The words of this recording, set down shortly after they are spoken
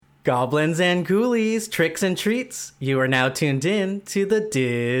Goblins and ghoulies, tricks and treats. You are now tuned in to the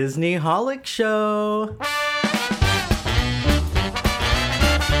Disney Holic Show.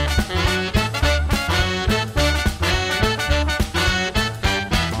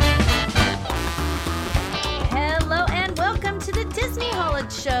 Hello and welcome to the Disney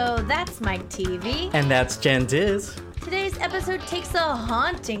Holic Show. That's Mike TV. And that's Jen Diz. Today's episode takes a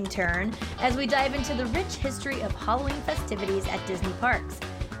haunting turn as we dive into the rich history of Halloween festivities at Disney parks.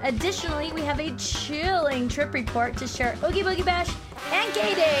 Additionally, we have a chilling trip report to share Oogie Boogie Bash and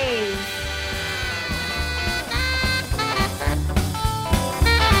Gay Days.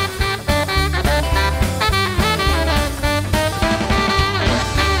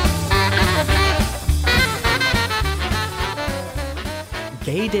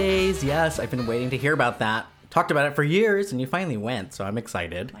 Gay Days, yes, I've been waiting to hear about that. Talked about it for years, and you finally went, so I'm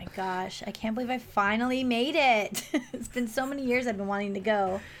excited. My gosh, I can't believe I finally made it. It's been so many years I've been wanting to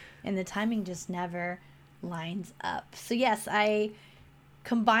go, and the timing just never lines up. So yes, I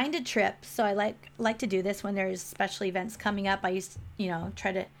combined a trip. So I like to do this when there's special events coming up. I used to,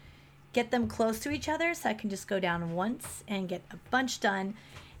 try to get them close to each other so I can just go down once and get a bunch done.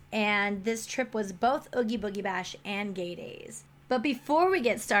 And this trip was both Oogie Boogie Bash and Gay Days. But before we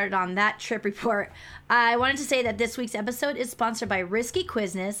get started on that trip report, I wanted to say that this week's episode is sponsored by Risky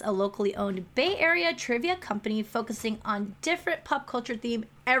Quizness, a locally owned Bay Area trivia company focusing on different pop culture theme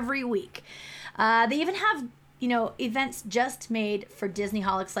every week. They even have, events just made for Disney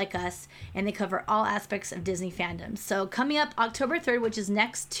holics like us, and they cover all aspects of Disney fandom. So coming up October 3rd, which is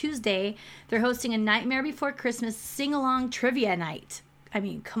next Tuesday, they're hosting a Nightmare Before Christmas sing-along trivia night. I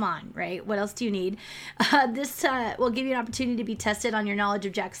mean, come on, right? What else do you need? This will give you an opportunity to be tested on your knowledge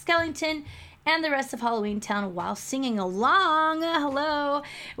of Jack Skellington and the rest of Halloween Town while singing along,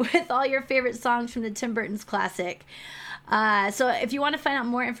 with all your favorite songs from the Tim Burton's classic. So if you want to find out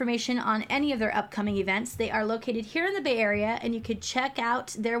more information on any of their upcoming events, they are located here in the Bay Area, and you could check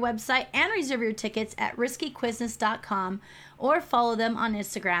out their website and reserve your tickets at riskyquizness.com or follow them on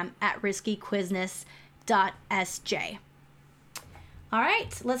Instagram at riskyquizness.sj. All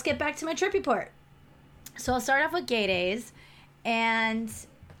right, let's get back to my trip report. So I'll start off with Gay Days. And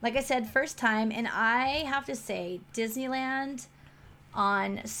like I said, first time. And I have to say, Disneyland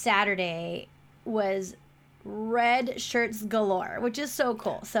on Saturday was red shirts galore, which is so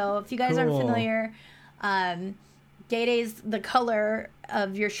cool. So if you guys aren't familiar, Gay Days, the color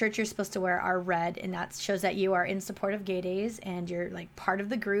of your shirt you're supposed to wear are red. And that shows that you are in support of Gay Days and you're like part of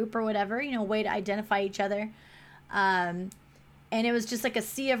the group or whatever, way to identify each other. And it was just like a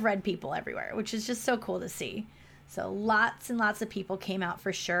sea of red people everywhere, which is just so cool to see. So lots and lots of people came out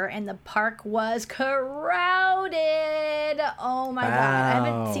for sure. And the park was crowded. Oh, my God. I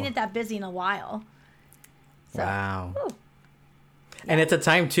haven't seen it that busy in a while. So, wow. Whew. And it's a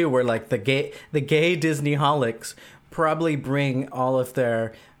time, too, where like the gay Disney holics probably bring all of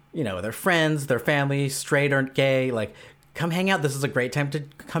their, their friends, their family, straight or gay, like, come hang out. This is a great time to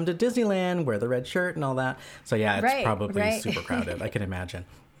come to Disneyland, wear the red shirt and all that. So, yeah, it's probably super crowded. I can imagine.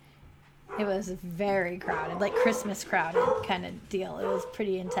 It was very crowded, like Christmas crowded kind of deal. It was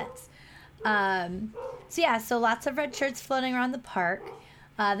pretty intense. So lots of red shirts floating around the park.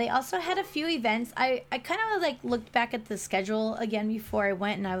 They also had a few events. I kind of like looked back at the schedule again before I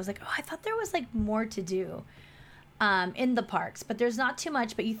went, and I was like, I thought there was like more to do in the parks. But there's not too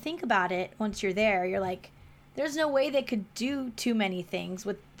much. But you think about it, once you're there, you're like, there's no way they could do too many things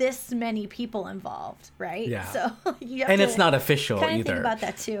with this many people involved, right? Yeah. So you have and to it's not official kind of either. think about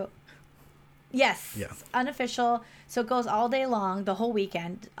that too. Yes. Yeah. Unofficial. So it goes all day long, the whole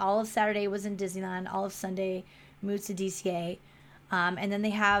weekend. All of Saturday was in Disneyland. All of Sunday moved to DCA. And then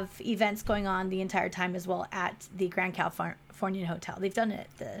they have events going on the entire time as well at the Grand Californian Hotel. They've done it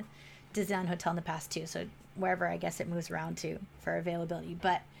at the Disneyland Hotel in the past too. So wherever I guess it moves around to for availability.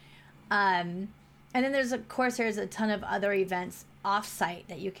 But and then there's a ton of other events off-site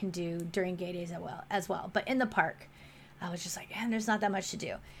that you can do during Gay Days as well. But in the park, I was just like, man, there's not that much to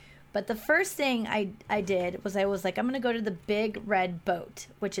do. But the first thing I did was I was like, I'm going to go to the Big Red Boat,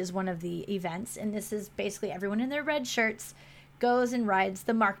 which is one of the events. And this is basically everyone in their red shirts goes and rides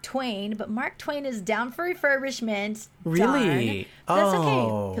the Mark Twain. But Mark Twain is down for refurbishment. Really? Darn. That's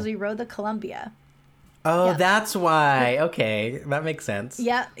okay, because we rode the Columbia. Oh, yep. That's why. Okay, that makes sense.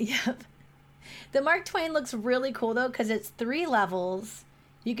 Yep. The Mark Twain looks really cool, though, because it's 3 levels.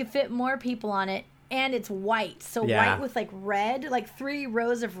 You can fit more people on it, and it's white. So white with, like, red, like 3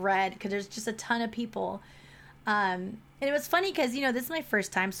 rows of red, because there's just a ton of people. And it was funny because, this is my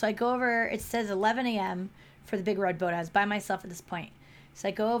first time. So I go over, it says 11 a.m. for the Big Red Boat. I was by myself at this point. So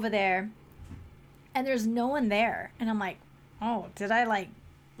I go over there, and there's no one there. And I'm like, oh, did I, like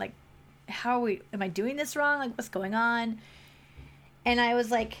am I doing this wrong? Like, what's going on? And I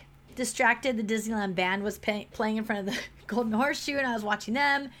was like distracted. The Disneyland band was playing in front of the Golden Horseshoe, and I was watching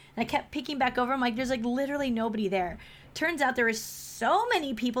them, and I kept peeking back over. I'm like, there's like literally nobody there. Turns out there were so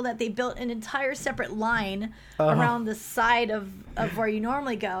many people that they built an entire separate line around the side of where you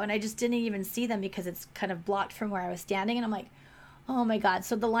normally go, and I just didn't even see them because it's kind of blocked from where I was standing. And I'm like, oh my God.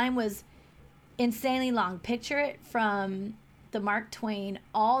 So the line was insanely long. Picture it from the Mark Twain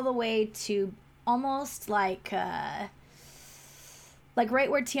all the way to almost like right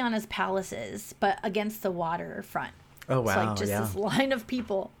where Tiana's Palace is, but against the waterfront. Oh, wow. So like just this line of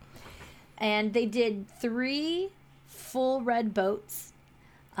people. And they did 3 full red boats.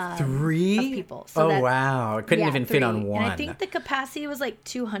 3 of people. So wow. It couldn't even fit on one. And I think the capacity was like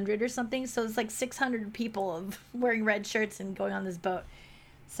 200 or something. So it's like 600 people of wearing red shirts and going on this boat.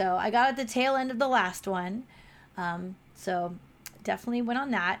 So I got at the tail end of the last one. So definitely went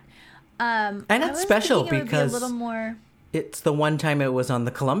on that. And it's special because it would be a little more... it's the one time it was on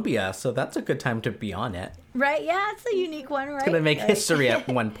the Columbia, so that's a good time to be on it. Right? Yeah, it's a unique one, right? It's going to make history at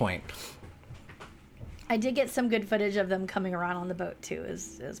one point. I did get some good footage of them coming around on the boat, too. It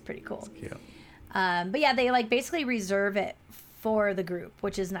was pretty cool. That's cute. But yeah, they like basically reserve it for the group,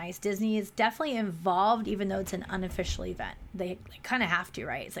 which is nice. Disney is definitely involved, even though it's an unofficial event. They kind of have to,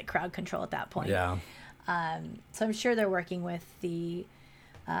 right? It's like crowd control at that point. Yeah. So I'm sure they're working with the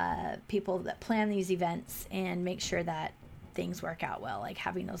people that plan these events and make sure that things work out well, like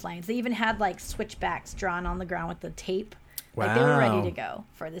having those lines. They even had like switchbacks drawn on the ground with the tape. Wow. Like they were ready to go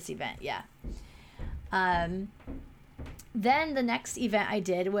for this event. Yeah. Then the next event I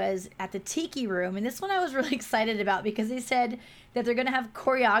did was at the Tiki Room, and this one I was really excited about because they said that they're going to have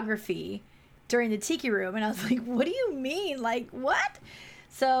choreography during the Tiki Room, and I was like, what do you mean? Like, what?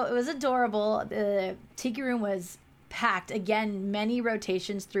 So it was adorable. The Tiki Room was packed. Again, many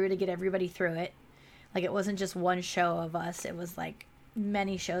rotations through to get everybody through it. Like, it wasn't just one show of us. It was like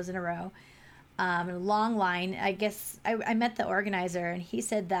many shows in a row. A long line. I guess I met the organizer, and he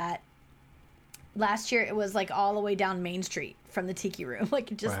said that last year it was like all the way down Main Street from the Tiki Room. Like,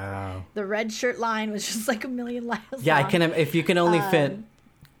 it just, wow. The red shirt line was just like a million miles Yeah, long. I can. If you can only fit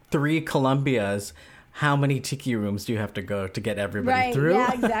 3 Columbias, how many Tiki Rooms do you have to go to get everybody through?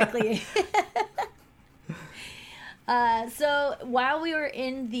 Yeah, exactly. So while we were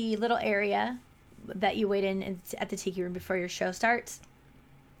in the little area that you wait in at the Tiki Room before your show starts,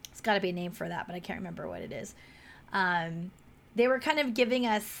 it's got to be a name for that, but I can't remember what it is. They were kind of giving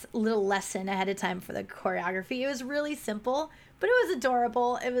us a little lesson ahead of time for the choreography. It was really simple, but it was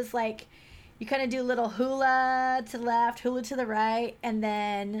adorable. It was like you kind of do a little hula to the left, hula to the right, and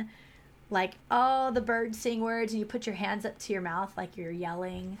then like all the birds sing words, and you put your hands up to your mouth like you're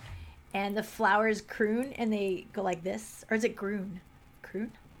yelling, and the flowers croon, and they go like this. Or is it groon? Croon?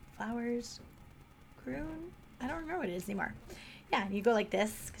 Flowers? Croon? I don't remember what it is anymore. Yeah, you go like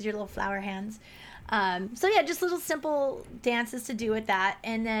this because your little flower hands. So yeah, just little simple dances to do with that.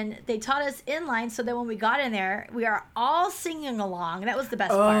 And then they taught us in line so that when we got in there, we are all singing along. That was the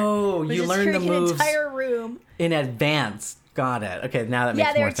best part. Oh, you learned the moves an entire room in advance. Got it. Okay, now that makes more sense.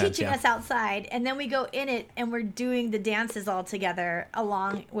 Yeah, they were teaching us outside, and then we go in it, and we're doing the dances all together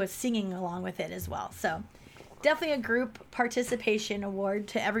along with singing along with it as well. So definitely a group participation award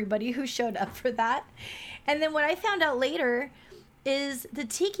to everybody who showed up for that. And then what I found out later is the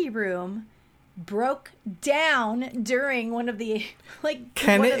Tiki Room broke down during one of the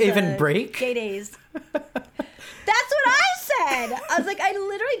Can it even break? Gay days. That's what I said. I was like, I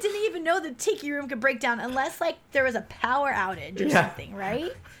literally didn't even know the Tiki Room could break down unless like there was a power outage or something,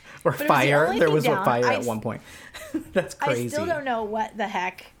 right? Or but fire. There was a fire at one point. That's crazy. I still don't know what the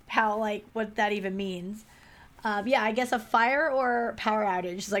heck, what that even means. Yeah, I guess a fire or power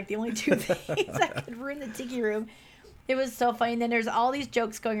outage is like the only two things that could ruin the Tiki Room. It was so funny. And then there's all these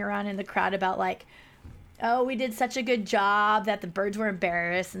jokes going around in the crowd about like, oh, we did such a good job that the birds were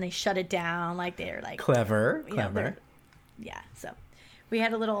embarrassed and they shut it down. Like they're like clever. Yeah. So we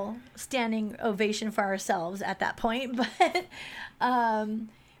had a little standing ovation for ourselves at that point, but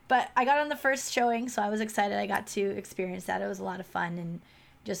I got on the first showing, so I was excited. I got to experience that. It was a lot of fun and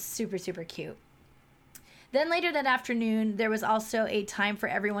just super, super cute. Then later that afternoon, there was also a time for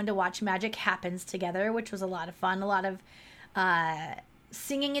everyone to watch Magic Happens together, which was a lot of fun. A lot of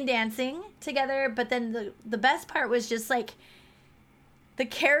singing and dancing together. But then the best part was just like the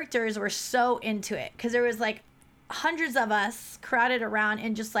characters were so into it because there was like hundreds of us crowded around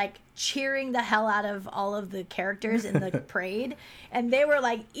and just like cheering the hell out of all of the characters in the parade. And they were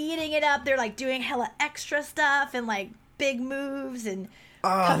like eating it up. They're like doing hella extra stuff and like big moves and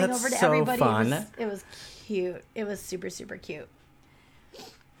coming over to so everybody. Fun. It was cute. It was super, super cute.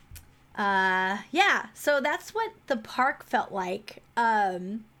 Yeah, so that's what the park felt like.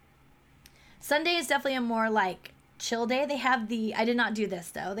 Sunday is definitely a more like chill day. They have I did not do this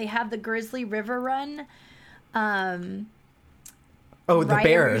though. They have the Grizzly River Run. Oh, the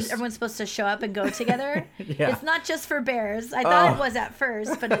bears. Everyone's supposed to show up and go together. Yeah. It's not just for bears. I thought it was at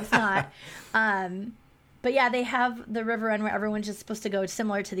first, but it's not. But yeah, they have the river run where everyone's just supposed to go,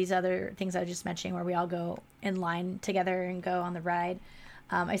 similar to these other things I was just mentioning, where we all go in line together and go on the ride.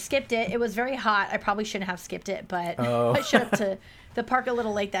 I skipped it. It was very hot. I probably shouldn't have skipped it, but I showed up to the park a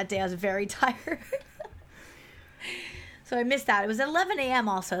little late that day. I was very tired. So I missed that. It was at 11 a.m.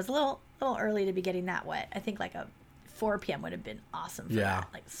 also. It was a little early to be getting that wet. I think like a 4 p.m. would have been awesome for that.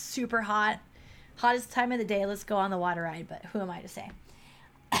 Like super hot. Hottest time of the day. Let's go on the water ride, but who am I to say?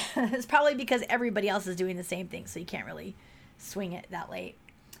 It's probably because everybody else is doing the same thing, so you can't really swing it that late.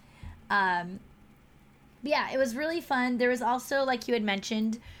 Yeah, it was really fun. There was also, like you had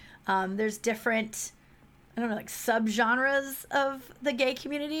mentioned, there's different, I don't know, like subgenres of the gay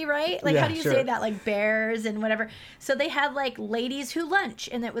community, right? Like, how do you say that? Like bears and whatever. So they had like ladies who lunch,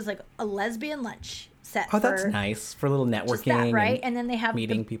 and it was like a lesbian lunch set. Oh, that's nice for a little networking, that, right? And then they have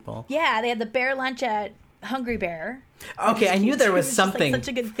meeting people. Yeah, they had the bear lunch at Hungry Bear. Okay, I knew there was something like such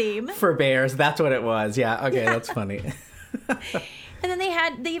a good theme for bears. That's what it was. Yeah. Okay, that's funny. And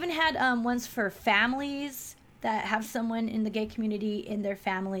then they even had ones for families that have someone in the gay community in their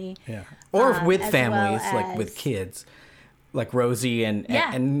family. Yeah. Or with families, well like with kids. Like Rosie and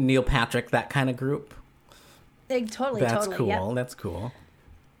Neil Patrick, that kind of group. Totally. Cool. Yep. That's cool.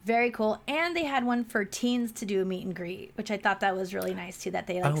 Very cool. And they had one for teens to do a meet and greet, which I thought that was really nice too, that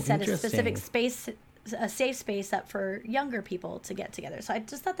they set a specific space, a safe space up for younger people to get together. So I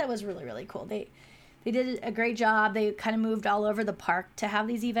just thought that was really, really cool. They did a great job. They kind of moved all over the park to have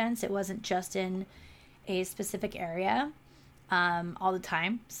these events. It wasn't just in a specific area all the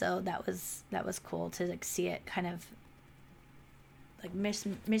time. So that was cool to like see it kind of like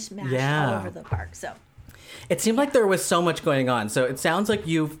mishmash all over the park. So it seemed like there was so much going on. So it sounds like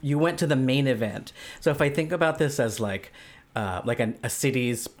you went to the main event. So if I think about this as like a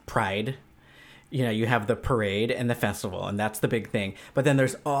city's pride, you know, you have the parade and the festival, and that's the big thing. But then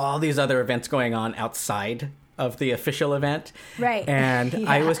there's all these other events going on outside of the official event. Right. And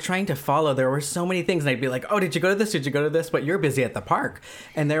I was trying to follow. There were so many things. And I'd be like, oh, did you go to this? Did you go to this? But you're busy at the park.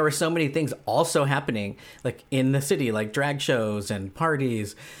 And there were so many things also happening, like in the city, like drag shows and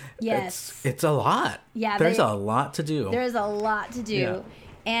parties. Yes. It's a lot. Yeah. There's a lot to do. There's a lot to do. Yeah.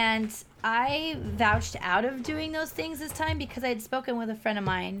 And I vouched out of doing those things this time because I had spoken with a friend of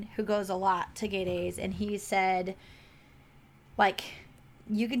mine who goes a lot to gay days, and he said, like,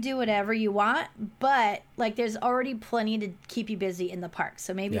 you can do whatever you want, but like there's already plenty to keep you busy in the park,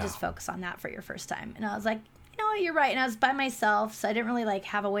 so maybe just focus on that for your first time. And I was like, you know what, you're right. And I was by myself, so I didn't really like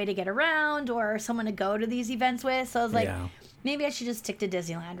have a way to get around or someone to go to these events with, so I was like, maybe I should just stick to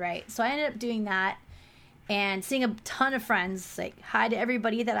Disneyland, right? So I ended up doing that and seeing a ton of friends. Like, hi to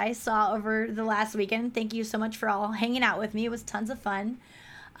everybody that I saw over the last weekend. Thank you so much for all hanging out with me. It was tons of fun.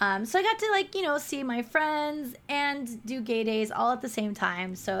 So I got to, like, you know, see my friends and do gay days all at the same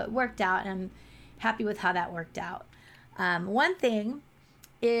time. So it worked out, and I'm happy with how that worked out. One thing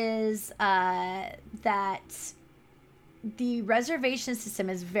is that the reservation system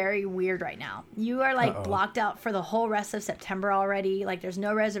is very weird right now. You are, like, blocked out for the whole rest of September already. Like, there's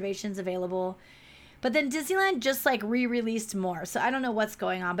no reservations available. But then Disneyland just, like, re-released more. So I don't know what's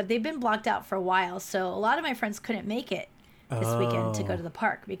going on, but they've been blocked out for a while. So a lot of my friends couldn't make it this weekend to go to the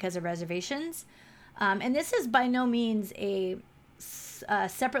park because of reservations. And this is by no means a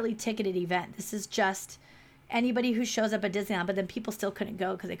separately ticketed event. This is just anybody who shows up at Disneyland, but then people still couldn't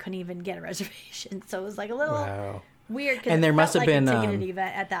go because they couldn't even get a reservation. So it was like a little weird. And there must have been a ticketed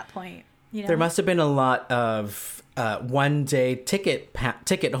event at that point. You know? There must have been a lot of one-day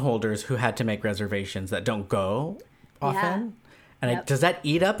ticket holders who had to make reservations that don't go often. Yeah. And does that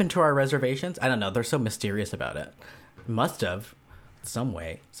eat up into our reservations? I don't know. They're so mysterious about it. Must have, some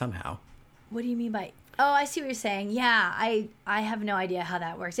way, somehow. What do you mean by? Oh, I see what you're saying. Yeah, I have no idea how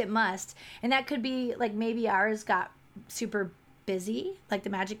that works. It must, and that could be like maybe ours got super busy, like the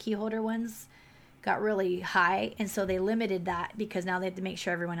Magic Key Holder ones got really high, and so they limited that because now they have to make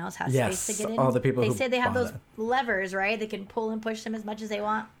sure everyone else has space to get in. All the people. They say they have those levers, right? They can pull and push them as much as they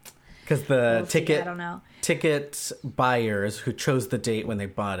want. Because the I don't know. Ticket buyers who chose the date when they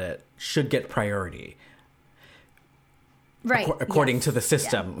bought it should get priority. Right. According to the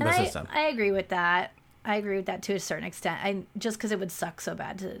system. Yeah. And I agree with that. I agree with that to a certain extent. Just because it would suck so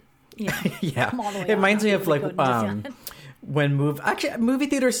bad to, you know, come all the way It reminds me of like when movie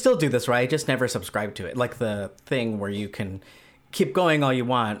theaters still do this, right? I just never subscribe to it. Like the thing where you can keep going all you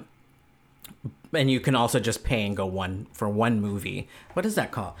want, And you can also just pay and go for one movie. What is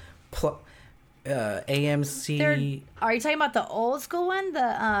that called? AMC. Are you talking about the old school one?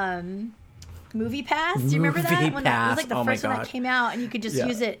 The Movie Pass? Do you remember that one? That was like the first one that came out, and you could just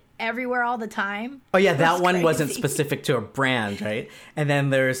use it everywhere all the time. Oh yeah, that one wasn't specific to a brand, right? And then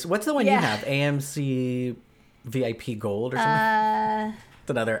there's what's the one you have? AMC VIP Gold or something? It's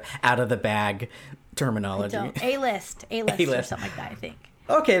another out of the bag terminology. A-list or something like that, I think.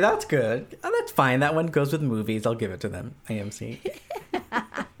 Okay, that's good. Oh, that's fine. That one goes with movies. I'll give it to them. AMC.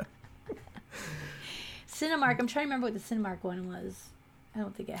 Cinemark. I'm trying to remember what the Cinemark one was. I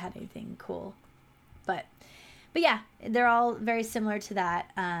don't think it had anything cool. But yeah, they're all very similar to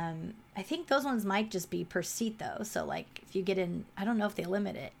that. I think those ones might just be per seat, though. So, like, if you get in... I don't know if they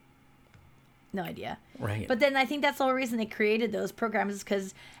limit it. No idea. Right. But then I think that's the whole reason they created those programs is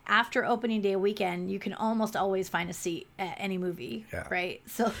because after opening day weekend, you can almost always find a seat at any movie, right?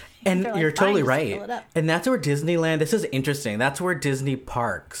 So and you're totally right. And that's where Disneyland, this is interesting. That's where Disney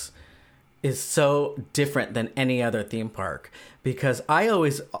Parks is so different than any other theme park. Because I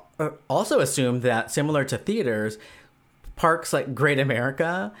always also assumed that similar to theaters, parks like Great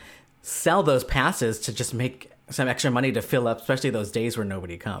America sell those passes to just make some extra money to fill up, especially those days where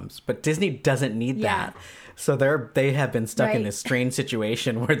nobody comes. But Disney doesn't need that. So they have been stuck in this strange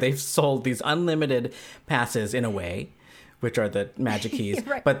situation where they've sold these unlimited passes in a way, which are the magic keys,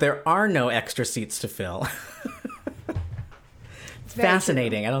 but there are no extra seats to fill. It's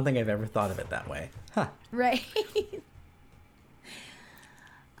fascinating. True. I don't think I've ever thought of it that way. Huh. Right.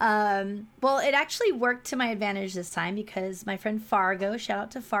 Well, it actually worked to my advantage this time because my friend Fargo, shout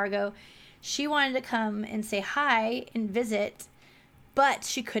out to Fargo, she wanted to come and say hi and visit, but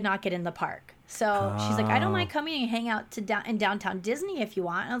she could not get in the park. So she's like, I don't mind coming and hang out in downtown Disney if you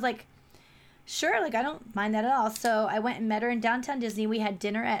want. And I was like, sure, like I don't mind that at all. So I went and met her in downtown Disney. We had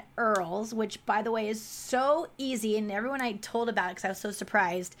dinner at Earl's, which, by the way, is so easy. And everyone I told about it because I was so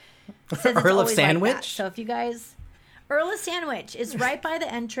surprised says it's Earl of always Sandwich? like that. So if you guys... Earl of Sandwich is right by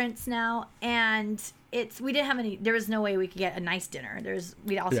the entrance now, and we didn't have any. There was no way we could get a nice dinner.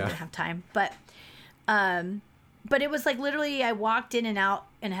 We also didn't have time, but it was like literally I walked in and out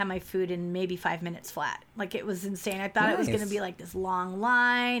and had my food in maybe 5 minutes flat. Like it was insane. I thought it was going to be like this long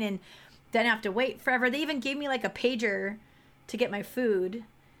line, and then I have to wait forever. They even gave me like a pager to get my food.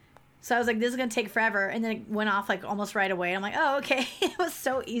 So I was like, this is going to take forever, and then it went off like almost right away. I'm like, oh okay, it was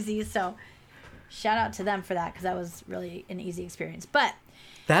so easy. So. Shout out to them for that because that was really an easy experience. But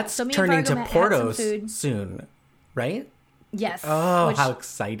that's turning into Portos soon, right? Yes. Oh, how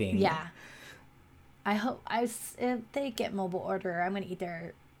exciting! Yeah. I hope if they get mobile order, I'm going to eat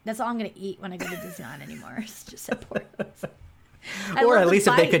there. That's all I'm going to eat when I go to Disneyland anymore. It's just at Portos. Or at least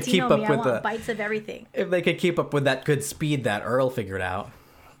if they could keep up with the bites of everything. If they could keep up with that good speed that Earl figured out.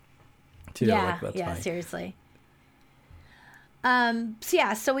 Too, yeah, seriously.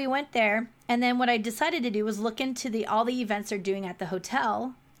 So we went there, and then what I decided to do was look into all the events they're doing at the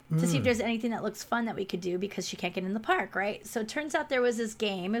hotel to see if there's anything that looks fun that we could do because she can't get in the park, right? So it turns out there was this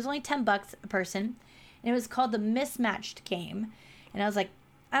game. It was only $10 a person, and it was called the Mismatched Game. And I was like,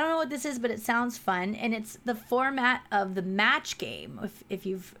 I don't know what this is, but it sounds fun, and it's the format of the Match Game. If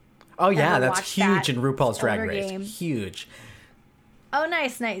you've that's huge in RuPaul's Drag Race. Game. Huge. Oh,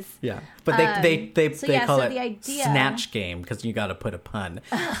 nice. Yeah, but they call it Snatch Game because you got to put a pun.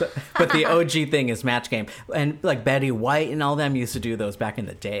 But the OG thing is Match Game, and like Betty White and all them used to do those back in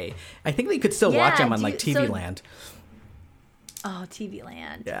the day. I think they could still watch them on like TV Land. Oh, TV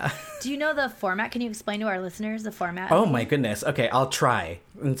Land. Yeah. Do you know the format? Can you explain to our listeners the format? Oh, my goodness. Okay, I'll try.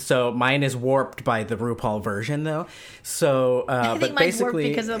 And so mine is warped by the RuPaul version, though. So, I think but mine's basically,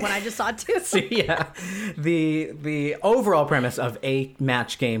 warped because of the one I just saw, too. So, yeah. The overall premise of a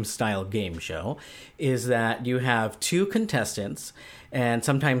match game style game show is that you have two contestants, and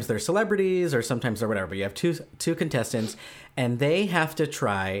sometimes they're celebrities or sometimes they're whatever. But you have two contestants, and they have to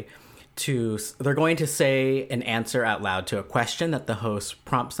try... they're going to say an answer out loud to a question that the host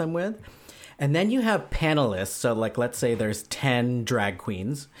prompts them with. And then you have panelists. So like, let's say there's 10 drag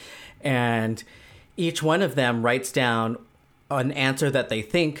queens and each one of them writes down an answer that they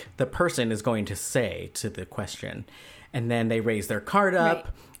think the person is going to say to the question. And then they raise their card up.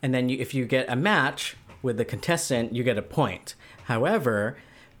 Right. And then if you get a match with the contestant, you get a point. However,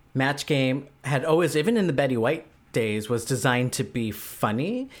 Match Game had always, even in the Betty White days, was designed to be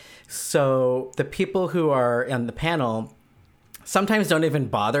funny. So the people who are on the panel sometimes don't even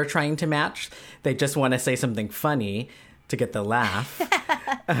bother trying to match. They just want to say something funny to get the laugh.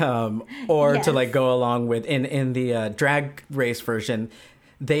 Or to like go along with, in the drag race version,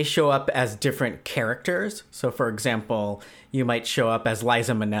 they show up as different characters. So, for example, you might show up as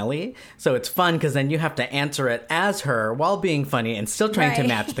Liza Minnelli. So it's fun because then you have to answer it as her while being funny and still trying to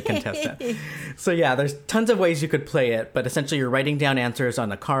match the contestant. So yeah, there's tons of ways you could play it, but essentially you're writing down answers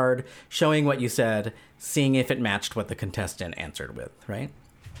on a card, showing what you said, seeing if it matched what the contestant answered with, right?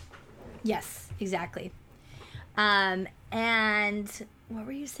 Yes, exactly. And what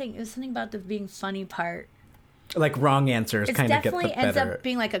were you saying? It was something about the being funny part. Like wrong answers kind of get the better. It definitely ends up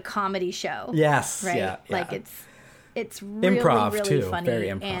being like a comedy show. Yes. Right? Yeah, yeah. Like it's really, improv really too. funny. Very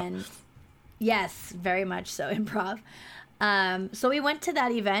improv. And yes, very much so improv. So we went to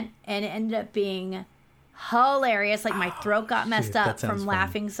that event and it ended up being hilarious. Like my throat got messed up from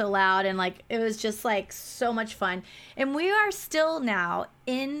laughing so loud, and like it was just like so much fun. And we are still now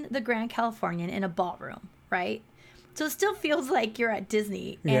in the Grand Californian in a ballroom, right? So it still feels like you're at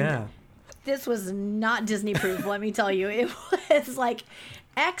Disney. And yeah. This was not Disney proof, let me tell you. It was like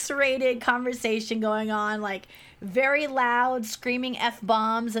X-rated conversation going on, like very loud, screaming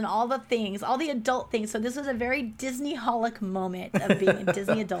F-bombs and all the things, all the adult things. So this was a very Disney-holic moment of being a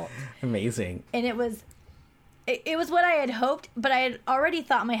Disney adult. Amazing. And it was what I had hoped, but I had already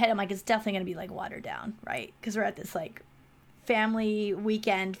thought in my head, I'm like, it's definitely going to be like watered down, right? Because we're at this like family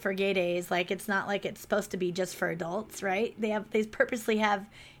weekend for gay days. Like it's not like it's supposed to be just for adults, right? They purposely have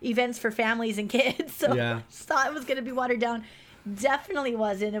events for families and kids. So yeah. I just thought it was going to be watered down. Definitely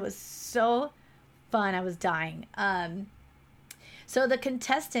wasn't. It was so fun. I was dying. So the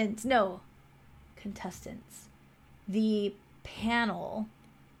contestants, the panel,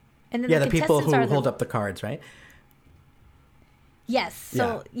 and then the people who hold up the cards, right? Yes.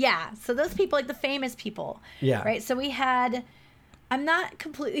 So so those people, like the famous people, right? So we had, I'm not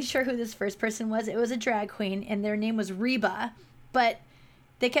completely sure who this first person was. It was a drag queen, and their name was Reba, but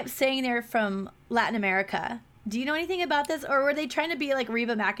they kept saying they're from Latin America. Do you know anything about this? Or were they trying to be like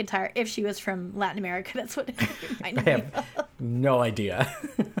Reba McEntire if she was from Latin America? That's what it reminded me of. No idea.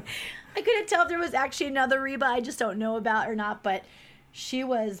 I couldn't tell if there was actually another Reba I just don't know about or not, but she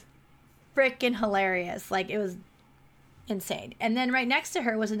was freaking hilarious. Like, it was insane. And then right next to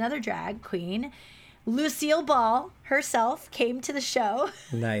her was another drag queen. Lucille Ball herself came to the show.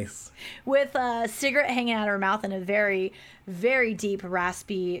 Nice. With a cigarette hanging out of her mouth and a very, very deep,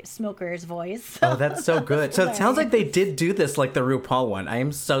 raspy smoker's voice. Oh, that's so good. So it sounds like they did do this like the RuPaul one. I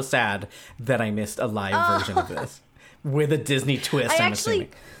am so sad that I missed a live version of this. With a Disney twist, I'm assuming.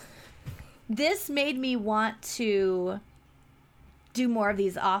 This made me want to do more of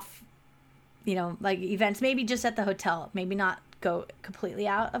these off, like events. Maybe just at the hotel. Maybe not go completely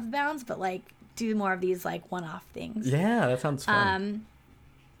out of bounds, but like do more of these like one-off things. Yeah, that sounds fun.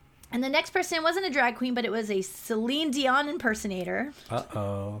 And the next person wasn't a drag queen, but it was a Celine Dion impersonator.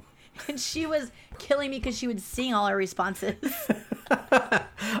 Uh-oh. And she was killing me because she would sing all her responses.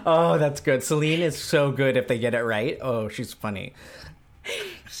 Oh, that's good. Celine is so good if they get it right. Oh, she's funny.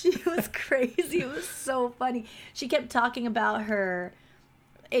 She was crazy. It was so funny. She kept talking about her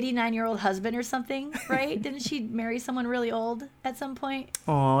 89-year-old husband or something, right? Didn't she marry someone really old at some point?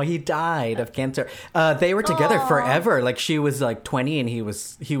 Oh, he died of cancer. They were together forever. Like she was like 20 and he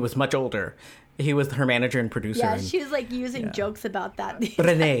was much older. He was her manager and producer. Yeah, and, she was like using jokes about that.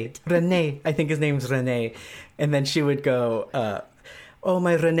 Renee. I think his name's Renee. And then she would go, oh,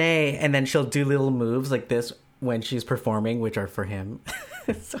 my Renee. And then she'll do little moves like this when she's performing, which are for him.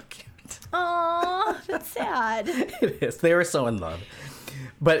 It's so cute. Aw, that's sad. It is. They were so in love.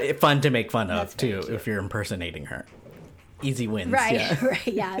 But fun to make fun of, too, cute. if you're impersonating her. Easy wins. Right, yeah. right.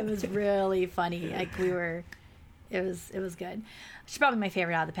 Yeah, it was really funny. Like, it was good. She's probably my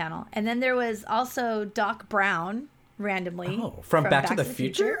favorite out of the panel. And then there was also Doc Brown, randomly. Oh, from Back to the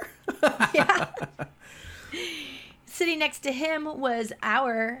Future? Yeah. Sitting next to him was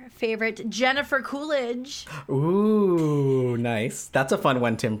our favorite Jennifer Coolidge. Ooh, nice. That's a fun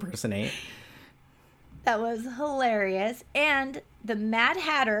one to impersonate. That was hilarious. And the Mad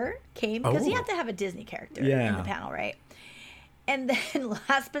Hatter came, because you have to have a Disney character in the panel, right? And then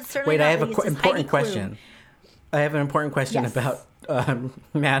last but certainly not least, I have an important question. I have an important question about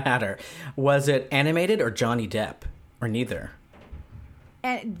Mad Hatter. Was it animated or Johnny Depp? Or neither?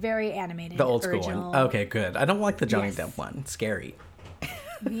 And very animated. The old school original. one. Okay, good. I don't like the Johnny Depp one. It's scary.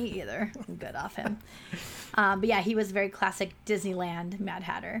 Me either. I'm good off him. But yeah, he was very classic Disneyland Mad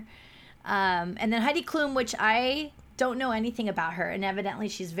Hatter. And then Heidi Klum, which I don't know anything about her, and evidently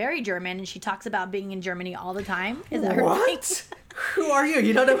she's very German, and she talks about being in Germany all the time. Is that her thing? Who are you?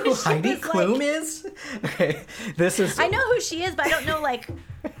 You don't know who Heidi Klum is? Okay, this is. I know who she is, but I don't know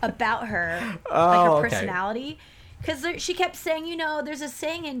about her, like her personality. Because she kept saying, there's a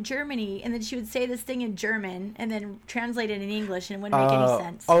saying in Germany, and then she would say this thing in German and then translate it in English, and it wouldn't make any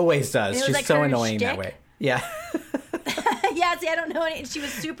sense. Always does. She's like so annoying that way. Yeah. Yeah, see, I don't know. And she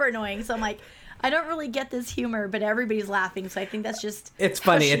was super annoying. So I'm like, I don't really get this humor, but everybody's laughing. So I think that's just. It's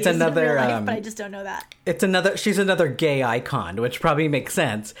funny. It's another. Life, but I just don't know that. She's another gay icon, which probably makes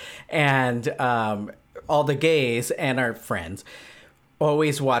sense. And all the gays and our friends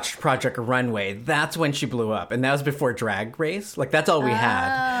always watched Project Runway. That's when she blew up. And that was before Drag Race. Like, that's all we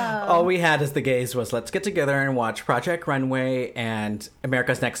had. All we had as the gays was, let's get together and watch Project Runway and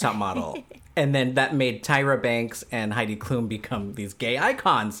America's Next Top Model. And then that made Tyra Banks and Heidi Klum become these gay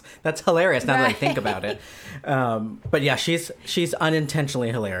icons. That's hilarious now that I think about it. But yeah, she's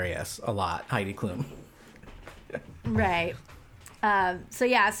unintentionally hilarious a lot, Heidi Klum. Right.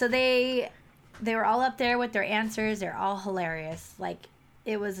 So they were all up there with their answers. They're all hilarious. Like,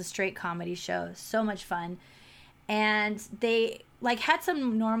 it was a straight comedy show. So much fun. And they, like, had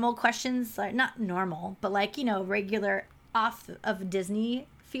some normal questions. Like, not normal, but, like, regular off of Disney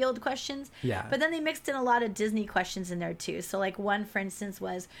field questions. Yeah. But then they mixed in a lot of Disney questions in there, too. So, like, one, for instance,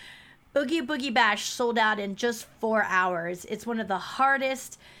 was, Oogie Boogie Bash sold out in just 4 hours. It's one of the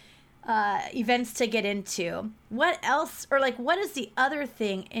hardest events to get into. What else, or like, what is the other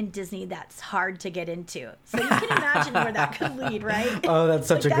thing in Disney that's hard to get into? So you can imagine where that could lead, right? Oh, that's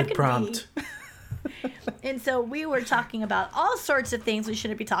such a good prompt. And so we were talking about all sorts of things we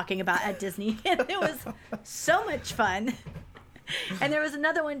shouldn't be talking about at Disney, and it was so much fun. And there was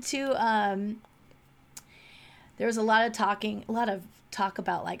another one too. There was a lot of talk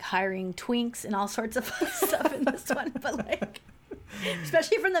about like hiring twinks and all sorts of fun stuff in this one, but like,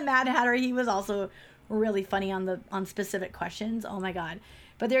 especially from the Mad Hatter, he was also really funny on specific questions. Oh my God.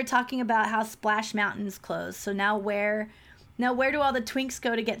 But they were talking about how Splash Mountain's closed. So now where do all the twinks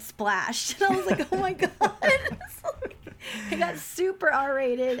go to get splashed? And I was like, oh my God. It got super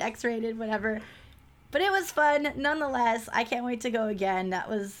R-rated, X-rated, whatever. But it was fun nonetheless. I can't wait to go again. That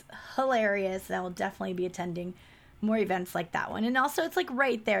was hilarious. I will definitely be attending more events like that one. And also it's like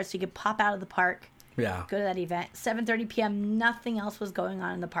right there, so you could pop out of the park. Yeah. Go to that event. 7:30 p.m. Nothing else was going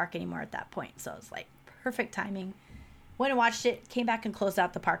on in the park anymore at that point. So it was like perfect timing. Went and watched it, came back and closed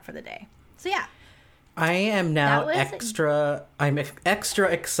out the park for the day. So yeah. I am now extra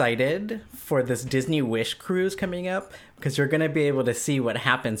excited for this Disney Wish cruise coming up, because you're going to be able to see what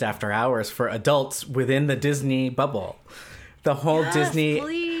happens after hours for adults within the Disney bubble. The whole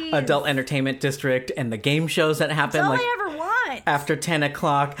Disney Adult Entertainment District and the game shows that happen. That's all like, I ever want. After 10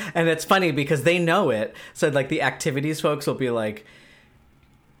 o'clock. And it's funny because they know it. So like the activities folks will be like,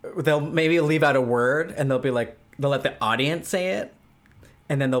 they'll maybe leave out a word and they'll be like, they'll let the audience say it.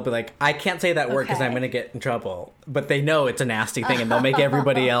 And then they'll be like, I can't say that word because I'm going to get in trouble. But they know it's a nasty thing, and they'll make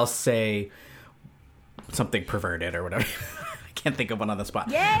everybody else say something perverted or whatever. I can't think of one on the spot.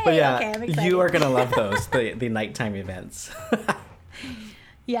 Yay! But yeah, okay, I'm excited. You are going to love those, the nighttime events.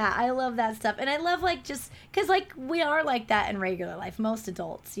 Yeah, I love that stuff. And I love, like, just because, like, we are like that in regular life. Most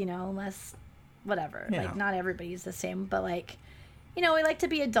adults, unless whatever. Yeah. Like, not everybody's the same. But, like, we like to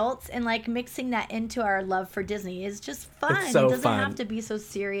be adults, and like mixing that into our love for Disney is just fun. It's so it doesn't fun. have to be so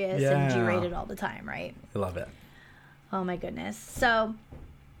serious and G-rated all the time, right? I love it. Oh my goodness. So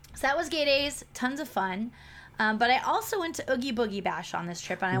that was Gay Days. Tons of fun. But I also went to Oogie Boogie Bash on this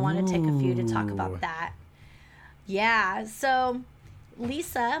trip, and I want to take a few to talk about that. Yeah. So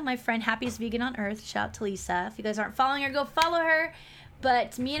Lisa, my friend, happiest vegan on earth. Shout out to Lisa. If you guys aren't following her, go follow her.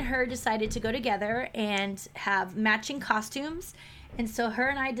 But me and her decided to go together and have matching costumes. And so her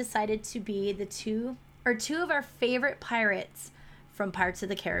and I decided to be two of our favorite pirates from Pirates of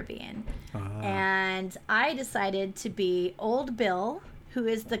the Caribbean. And I decided to be Old Bill, who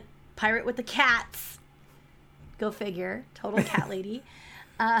is the pirate with the cats. Go figure. Total cat lady.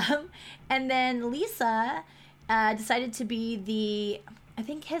 And then Lisa decided to be I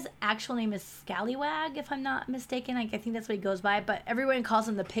think his actual name is Scallywag, if I'm not mistaken. I think that's what he goes by. But everyone calls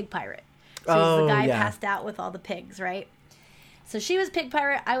him the Pig Pirate. So he's the guy passed out with all the pigs, right? So she was Pig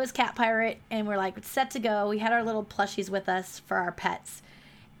Pirate, I was Cat Pirate, and we're like set to go. We had our little plushies with us for our pets.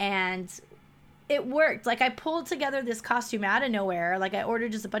 And it worked. Like, I pulled together this costume out of nowhere. Like, I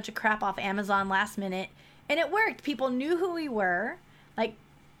ordered just a bunch of crap off Amazon last minute. And it worked. People knew who we were. Like,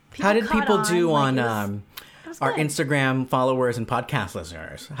 how did people do on our good. Instagram followers and podcast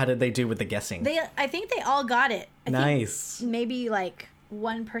listeners? How did they do with the guessing? I think they all got it. Nice. Think maybe like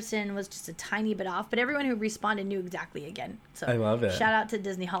one person was just a tiny bit off, but everyone who responded knew exactly again. So I love it. Shout out to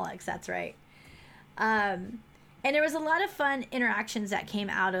Disneyholics. That's right. And there was a lot of fun interactions that came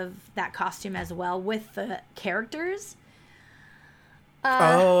out of that costume as well with the characters.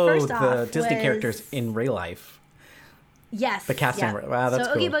 First off, the Disney characters in real life. Yes. The casting. Yeah. Wow, that's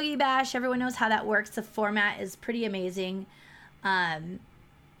so cool. Oogie Boogie Bash, everyone knows how that works. The format is pretty amazing.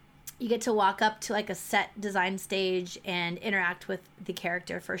 You get to walk up to like a set design stage and interact with the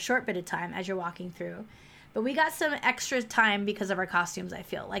character for a short bit of time as you're walking through. But we got some extra time because of our costumes, I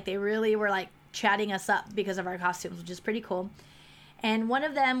feel. Like they really were like chatting us up because of our costumes, which is pretty cool. And one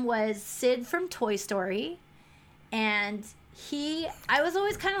of them was Sid from Toy Story. And I was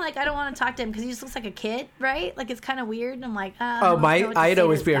always kind of like, I don't want to talk to him because he just looks like a kid, right? Like it's kind of weird. And I'm like, I'd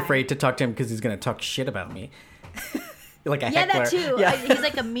always be afraid to talk to him because he's going to talk shit about me. Like a heckler. That too. Yeah. He's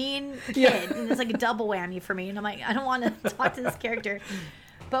like a mean kid, and it's like a double whammy for me. And I'm like, I don't want to talk to this character.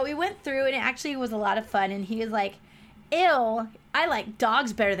 But we went through, and it actually was a lot of fun. And he was like, ew, I like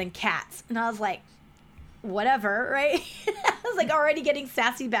dogs better than cats. And I was like, whatever, right? I was like already getting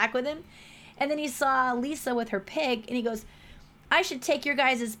sassy back with him. And then he saw Lisa with her pig, and he goes, I should take your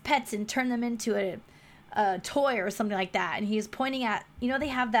guys' pets and turn them into a toy or something like that. And he's pointing at, they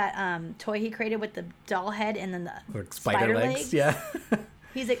have that toy he created with the doll head and then the like spider legs. Yeah.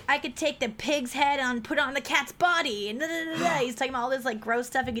 He's like, I could take the pig's head and put it on the cat's body. And he's talking about all this like gross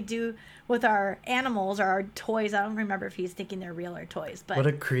stuff he could do with our animals or our toys. I don't remember if he's thinking they're real or toys. But what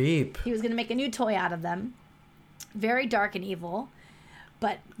a creep. He was going to make a new toy out of them. Very dark and evil,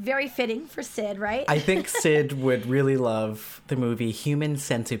 but very fitting for Sid, right? I think Sid would really love the movie Human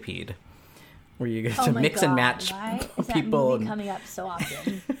Centipede, where you get to mix and match Why is people. That movie coming up so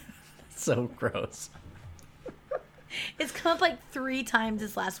often? So gross. It's come up like 3 times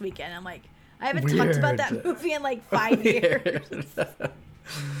this last weekend. I'm like, I haven't talked about that movie in like 5 years.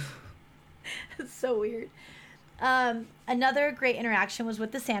 It's so weird. Another great interaction was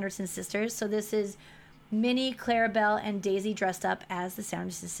with the Sanderson sisters. So this is Minnie, Clarabelle, and Daisy dressed up as the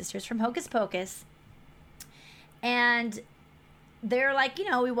Sanderson sisters from Hocus Pocus. And they're like,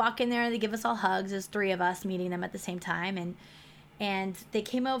 we walk in there and they give us all hugs. There's 3 of us meeting them at the same time. And they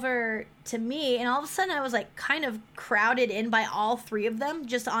came over to me, and all of a sudden I was like kind of crowded in by all 3 of them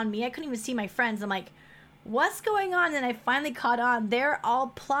just on me. I couldn't even see my friends. I'm like, what's going on? And I finally caught on. They're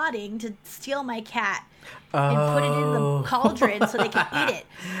all plotting to steal my cat and put it in the cauldron so they can eat it.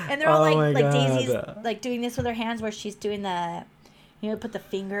 And they're all like Daisy's like doing this with her hands where she's doing the, put the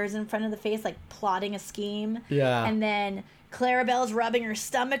fingers in front of the face, like plotting a scheme. Yeah. And then Clarabelle's rubbing her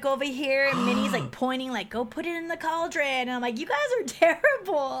stomach over here, and Minnie's like pointing, like, go put it in the cauldron. And I'm like, you guys are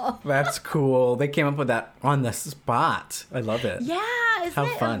terrible. That's cool. They came up with that on the spot. I love it. Yeah, isn't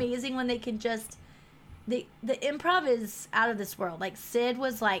it fun. Amazing when they can just... The improv is out of this world. Like, Sid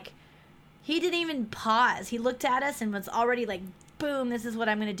was like, he didn't even pause. He looked at us and was already like, boom, this is what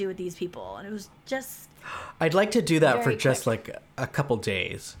I'm going to do with these people. And it was just... I'd like to do that for just quick. like a couple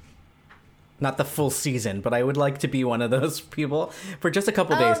days. Not the full season, but I would like to be one of those people for just a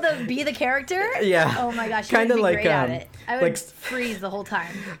couple days. Be the character? Yeah. Oh my gosh, you would be great at it. I would freeze the whole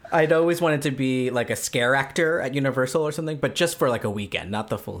time. I'd always wanted to be like a scare actor at Universal or something, but just for like a weekend, not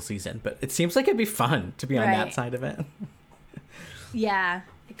the full season. But it seems like it'd be fun to be on that side of it. Yeah,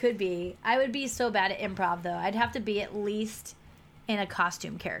 it could be. I would be so bad at improv, though. I'd have to be at least in a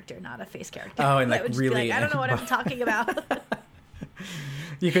costume character, not a face character. Oh, and like really... Be like, I don't know what I'm talking about.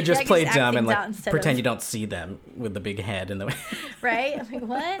 You could just play dumb and like pretend you don't see them with the big head in the way. Right? I'm like,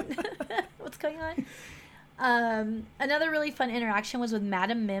 what? What's going on? Another really fun interaction was with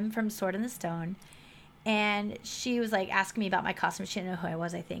Madame Mim from Sword in the Stone. And she was like asking me about my costume. She didn't know who I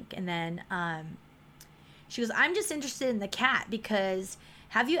was, I think. And then she goes, I'm just interested in the cat because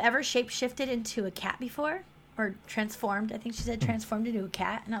have you ever shape-shifted into a cat before? Or transformed. I think she said transformed into a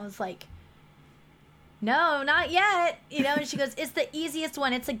cat. And I was like, no, not yet. And she goes, it's the easiest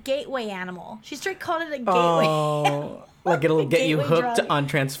one. It's a gateway animal. She straight called it a gateway animal. Like it'll get you hooked drug. on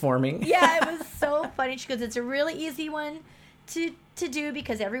transforming. Yeah, it was so funny. She goes, it's a really easy one to do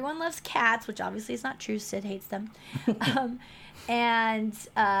because everyone loves cats, which obviously is not true. Sid hates them. And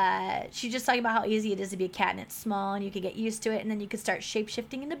she's just talking about how easy it is to be a cat, and it's small, and you could get used to it, and then you could start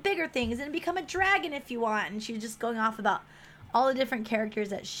shape-shifting into bigger things and become a dragon if you want. And she was just going off about all the different characters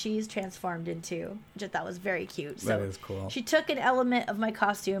that she's transformed into, which I thought was very cute. So that is cool. She took an element of my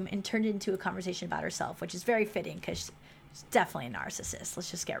costume and turned it into a conversation about herself, which is very fitting because she's definitely a narcissist. Let's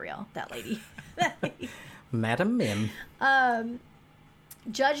just get real. That lady. Madame Mim.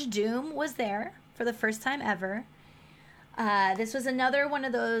 Judge Doom was there for the first time ever. This was another one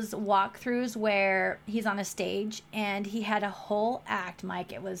of those walkthroughs where he's on a stage and he had a whole act,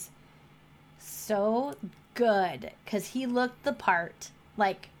 Mike. It was so good because he looked the part,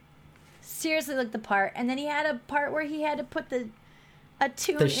 like seriously looked the part. And then he had a part where he had to put a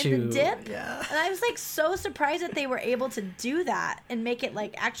tune in the dip. Yeah. And I was like so surprised that they were able to do that and make it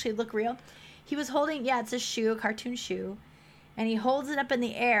like actually look real. he was holding, it's a shoe, a cartoon shoe. And he holds it up in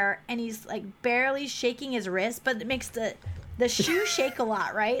the air, and he's like barely shaking his wrist, but it makes the shoe shake a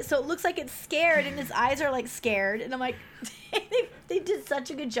lot, right? So it looks like it's scared, and his eyes are like scared. And I'm like, they did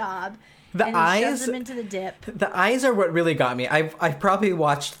such a good job. The and eyes shoves them into the dip. The eyes are what really got me. I've probably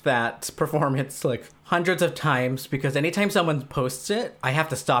watched that performance like hundreds of times, because anytime someone posts it, I have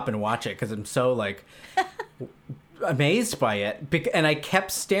to stop and watch it because I'm so like amazed by it. And I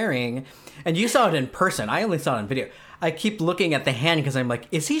kept staring, and you saw it in person. I only saw it on video. I keep looking at the hand because I'm like,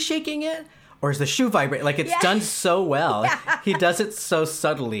 is he shaking it? Or is the shoe vibrating? Like, it's done so well. Yeah. He does it so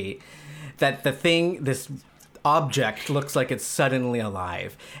subtly that this object looks like it's suddenly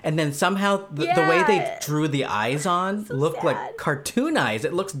alive. And then somehow the way they drew the eyes on looked like cartoon eyes.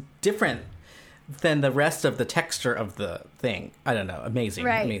 It looks different than the rest of the texture of the thing. I don't know. Amazing.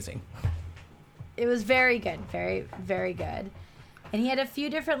 Right. Amazing. It was very good. Very, very good. And he had a few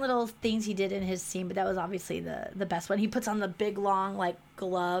different little things he did in his scene, but that was obviously the best one. He puts on the big, long, like,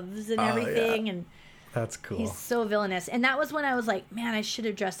 gloves and everything. And that's cool. He's so villainous. And that was when I was like, man, I should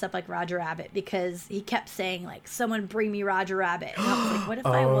have dressed up like Roger Rabbit, because he kept saying, like, someone bring me Roger Rabbit. And I was like, what if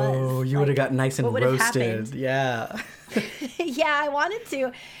I was? Oh, you would have gotten nice and roasted. Yeah. Yeah, I wanted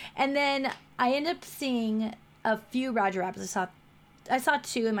to. And then I ended up seeing a few Roger Rabbits. I saw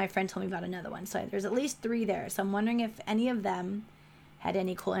 2, and my friend told me about another one. So there's at least 3 there. So I'm wondering if any of them had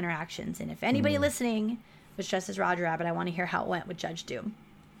any cool interactions. And if anybody listening was dressed as Roger Rabbit, I want to hear how it went with Judge Doom.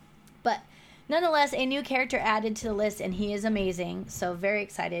 But nonetheless, a new character added to the list, and he is amazing. So very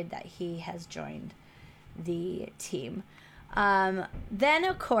excited that he has joined the team. Then,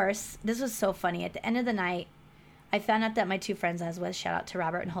 of course, this was so funny. At the end of the night, I found out that my 2 friends I was with, shout out to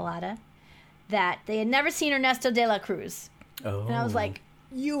Robert and Holada, that they had never seen Ernesto de la Cruz. Oh. And I was like,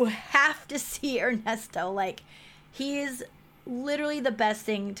 you have to see Ernesto. Like, he is literally the best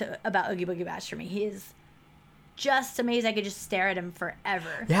thing about Oogie Boogie Bash for me. He is just amazing. I could just stare at him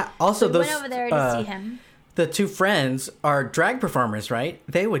forever. Yeah. Also, so we went over there to see him. The 2 friends are drag performers, right?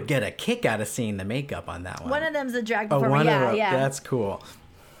 They would get a kick out of seeing the makeup on that one. One of them's a drag performer. Yeah. That's cool.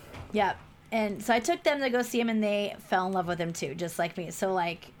 Yeah. And so I took them to go see him, and they fell in love with him too, just like me. So,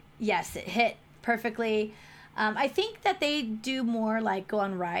 like, yes, it hit perfectly. I think that they do more, like, go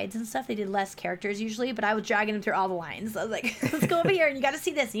on rides and stuff. They did less characters usually, but I was dragging them through all the lines. I was like, let's go over here, and you got to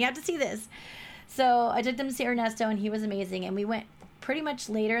see this, and you have to see this. So I took them to see Ernesto, and he was amazing. And we went pretty much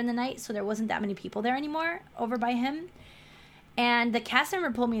later in the night, so there wasn't that many people there anymore over by him. And the cast member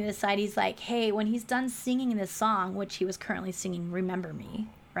pulled me to the side. He's like, hey, when he's done singing this song, which he was currently singing Remember Me,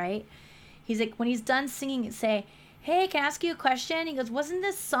 right? He's like, when he's done singing, say, hey, can I ask you a question? He goes, wasn't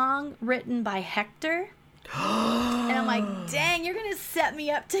this song written by Hector? And I'm like, dang, you're going to set me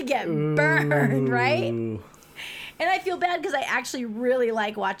up to get burned, right? And I feel bad because I actually really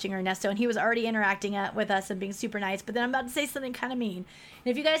like watching Ernesto, and he was already interacting with us and being super nice. But then I'm about to say something kind of mean.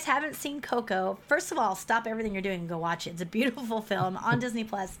 And if you guys haven't seen Coco, first of all, stop everything you're doing and go watch it. It's a beautiful film on Disney+.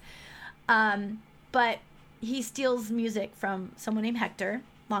 But he steals music from someone named Hector.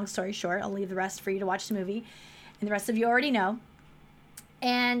 Long story short, I'll leave the rest for you to watch the movie. And the rest of you already know.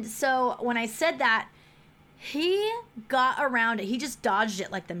 And so when I said that, he got around it. He just dodged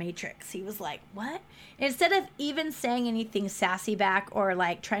it like the Matrix. He was like, what? Instead of even saying anything sassy back or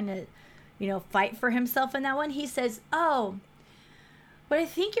like trying to, fight for himself in that one, he says, oh, what I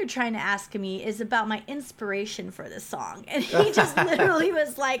think you're trying to ask me is about my inspiration for this song. And he just literally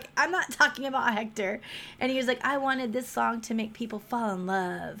was like, I'm not talking about Hector. And he was like, I wanted this song to make people fall in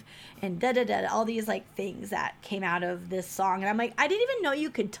love and da-da-da, all these like things that came out of this song. And I'm like, I didn't even know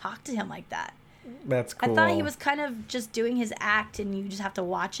you could talk to him like that. That's cool. I thought he was kind of just doing his act and you just have to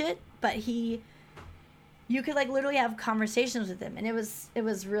watch it. But you could like literally have conversations with him. And it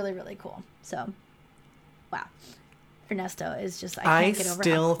was really, really cool. So, wow. Ernesto is just, I can't get over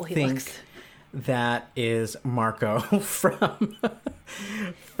how cool he looks. I still think that is Marco from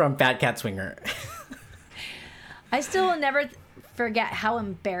Fat Cat Swinger. I still will never forget how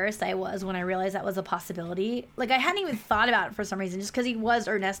embarrassed I was when I realized that was a possibility. Like, I hadn't even thought about it for some reason, just because he was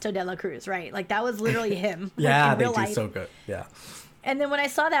Ernesto de la Cruz, right? Like, that was literally him. Yeah, like, they do so good. Yeah. And then when I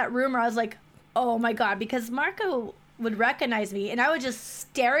saw that rumor, I was like, oh my God, because Marco would recognize me, and I was just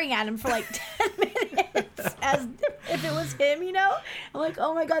staring at him for like 10 minutes as if it was him, I'm like,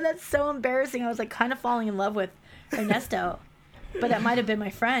 oh my God, that's so embarrassing. I was like kind of falling in love with Ernesto, but that might have been my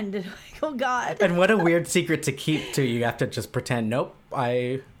friend. Like, oh God. And what a weird secret to keep too. You have to just pretend, nope,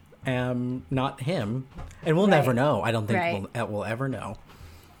 I am not him. And we'll never know. I don't think we'll ever know.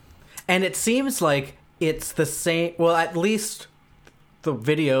 And it seems like it's the same, well, at least the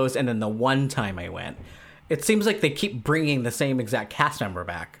videos and then the one time I went, it seems like they keep bringing the same exact cast member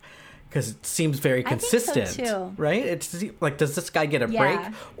back. Because it seems very consistent, I think so too. Right? It's like, does this guy get a break,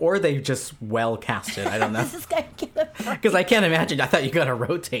 or they just well casted? I don't know. Does this guy get a break? Because I can't imagine. I thought you got to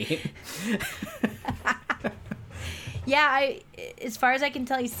rotate. Yeah, as far as I can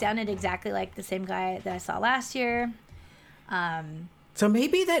tell, he sounded exactly like the same guy that I saw last year. So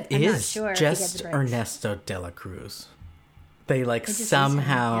maybe that I'm not is sure just Ernesto de la Cruz. They like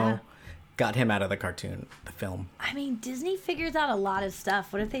somehow got him out of the cartoon, the film. I mean, Disney figures out a lot of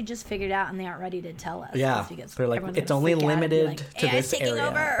stuff. What if they just figured out and they aren't ready to tell us? Yeah, they're like, it's only limited to this area.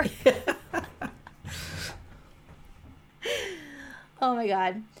 Over. Oh my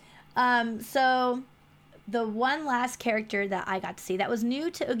god. So the one last character that I got to see that was new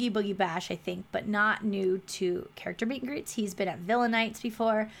to Oogie Boogie Bash, I think, but not new to character meet and greets. He's been at Villain Nights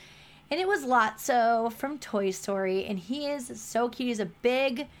before, and it was Lotso from Toy Story, and he is so cute. He's a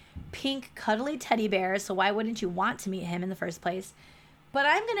big, pink, cuddly teddy bear, so why wouldn't you want to meet him in the first place? But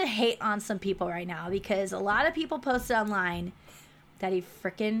I'm going to hate on some people right now because a lot of people posted online that he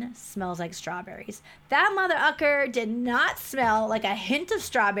frickin' smells like strawberries. That mother ucker did not smell like a hint of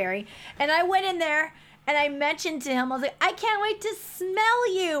strawberry, and I went in there and I mentioned to him, I was like, I can't wait to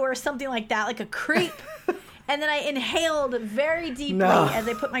smell you, or something like that, like a creep. And then I inhaled very deeply as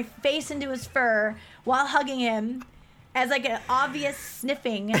I put my face into his fur while hugging him as like an obvious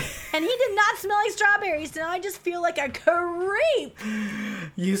sniffing. And he did not smell like strawberries. So now I just feel like a creep.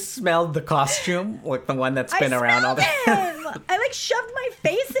 You smelled the costume, like the one that's been around all the time. I like shoved my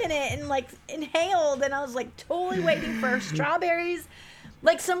face in it and like inhaled, and I was like totally waiting for strawberries.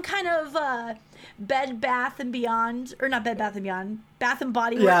 Like some kind of Bed Bath and Beyond, or not Bed Bath and Beyond, Bath and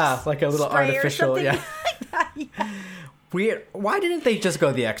Body Works. Yeah, like a little artificial, like that. Yeah. Weird. Why didn't they just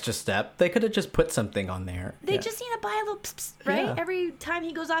go the extra step? They could have just put something on there. They just need to buy a little pss, right? Yeah. Every time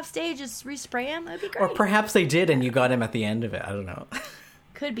he goes off stage, just respray him. That'd be great. Or perhaps they did and you got him at the end of it. I don't know.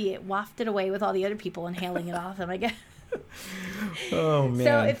 Could be. It wafted away with all the other people inhaling it off him, I guess. Oh, man.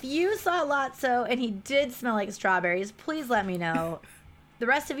 So if you saw Lotso and he did smell like strawberries, please let me know. The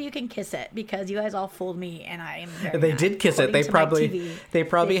rest of you can kiss it because you guys all fooled me, and I am very They mad. did kiss it. They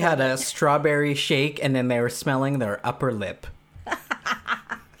probably had a strawberry shake, and then they were smelling their upper lip. That's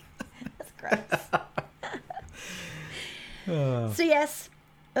gross. So yes,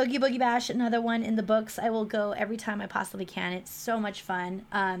 Oogie Boogie Bash, another one in the books. I will go every time I possibly can. It's so much fun.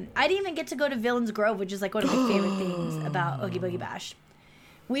 I didn't even get to go to Villains Grove, which is like one of my favorite things about Oogie Boogie Bash.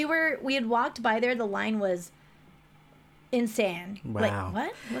 We had walked by there. The line was insane. Wow. Like,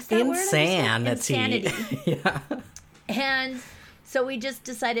 what? What's that word? Insanity. Yeah. And so we just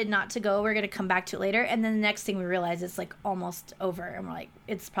decided not to go. We're going to come back to it later. And then the next thing we realized, it's like almost over. And we're like,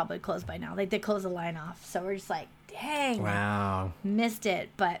 it's probably closed by now. Like they closed the line off. So we're just like, dang. Wow. Missed it.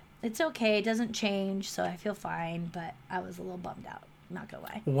 But it's okay. It doesn't change. So I feel fine. But I was a little bummed out. Not going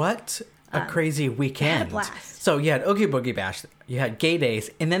to lie. What a crazy weekend. I had a blast. So you had Oogie Boogie Bash, you had Gay Days,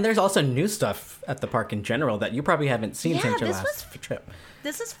 and then there's also new stuff at the park in general that you probably haven't seen since your last trip.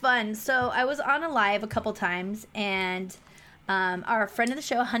 This is fun. So I was on a live a couple times, and our friend of the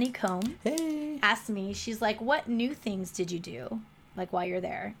show, Honeycomb, asked me, she's like, what new things did you do, like, while you're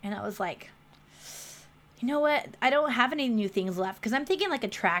there? And I was like, you know what? I don't have any new things left, because I'm thinking, like,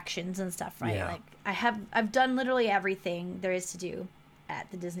 attractions and stuff, right? Yeah. Like, I've done literally everything there is to do at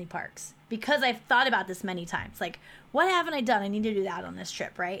the Disney parks, because I've thought about this many times. Like, what haven't I done? I need to do that on this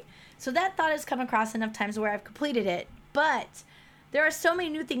trip, right? So that thought has come across enough times where I've completed it, but there are so many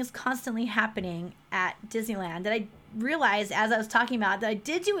new things constantly happening at Disneyland that I realized as I was talking about that I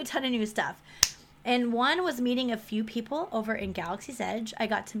did do a ton of new stuff. And one was meeting a few people over in Galaxy's Edge. I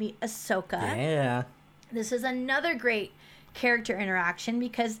got to meet Ahsoka. Yeah. This is another great character interaction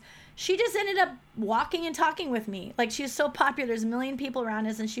because she just ended up walking and talking with me. Like, she was so popular. There's a million people around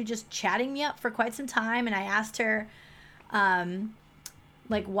us, and she was just chatting me up for quite some time. And I asked her,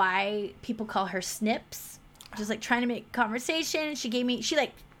 like, why people call her Snips. Just, like, trying to make conversation. She,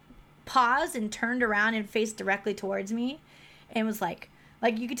 like, paused and turned around and faced directly towards me and was like,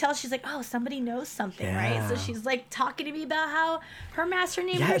 you could tell she's like, oh, somebody knows something, right? So she's like talking to me about how her master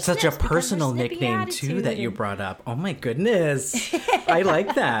name. Yeah, it's such a personal nickname too that you brought up. Oh my goodness, I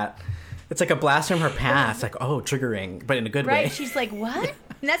like that. It's like a blast from her past, like, oh, triggering, but in a good way. Right? She's like, what?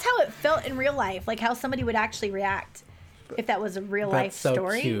 And that's how it felt in real life, like how somebody would actually react if that was a real life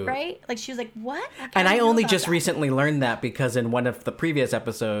story, cute. Right? Like, she was like, what? And I only just recently learned that because in one of the previous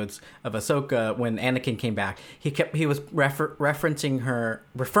episodes of Ahsoka, when Anakin came back, he was referring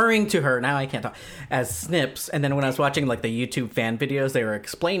to her, now I can't talk, as Snips. And then when I was watching like the YouTube fan videos, they were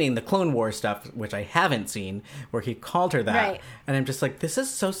explaining the Clone Wars stuff, which I haven't seen, where he called her that. Right. And I'm just like, this is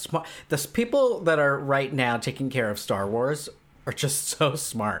so smart. The people that are right now taking care of Star Wars are just so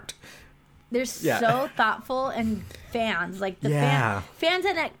smart. They're so thoughtful, and fans, like the fans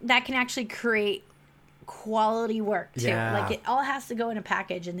that can actually create quality work too. Like it all has to go in a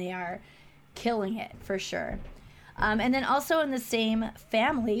package, and they are killing it for sure. And then also in the same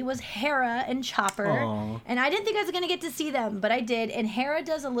family was Hera and Chopper. Aww. And I didn't think I was going to get to see them, but I did. And Hera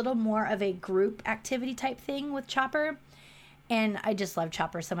does a little more of a group activity type thing with Chopper. And I just love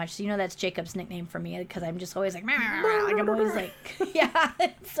Chopper so much. So, you know, that's Jacob's nickname for me because I'm just always like I'm always like, yeah.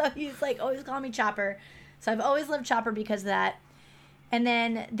 So he's like always calling me Chopper. So I've always loved Chopper because of that. And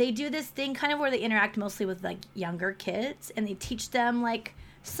then they do this thing kind of where they interact mostly with like younger kids, and they teach them like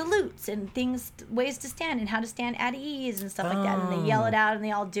salutes and things, ways to stand and how to stand at ease and stuff like that. And they yell it out and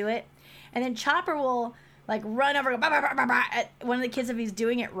they all do it. And then Chopper will like run over and go, bah, bah, bah, bah, at one of the kids if he's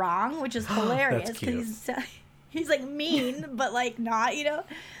doing it wrong, which is hilarious because he's like mean, but like not, you know.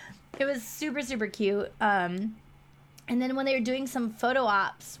 It was super, super cute. And then when they were doing some photo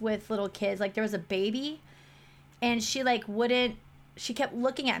ops with little kids, like there was a baby and she like she kept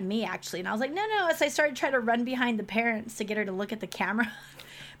looking at me actually. And I was like, no. So I started trying to run behind the parents to get her to look at the camera.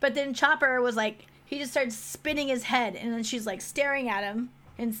 But then Chopper was like, he just started spinning his head. And then she's like staring at him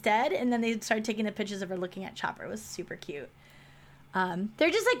instead. And then they started taking the pictures of her looking at Chopper. It was super cute. They're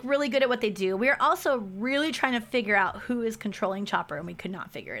just like really good at what they do. We are also really trying to figure out who is controlling Chopper. And we could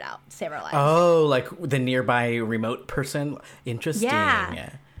not figure it out. Save our lives. Oh, like the nearby remote person? Interesting. Yeah.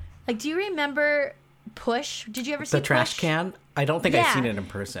 Like, do you remember Push? Did you ever see the trash Push? Can? I don't think I've seen it in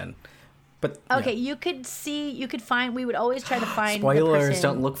person. But okay, you could find. We would always try to find. Spoilers! The person.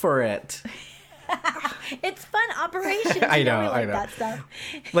 Don't look for it. It's fun operations. I know. That stuff.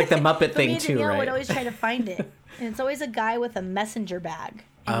 Like the Muppet thing too, right? Would always try to find it, and it's always a guy with a messenger bag.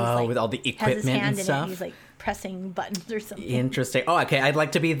 Oh, with all the equipment and stuff. He's like pressing buttons or something. Interesting. Oh, okay. I'd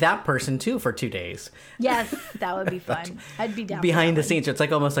like to be that person too for 2 days. Yes, that would be fun. I'd be down. Behind the scenes, it's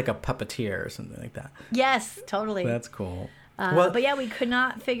like almost like a puppeteer or something like that. Yes, totally. That's cool. But yeah, we could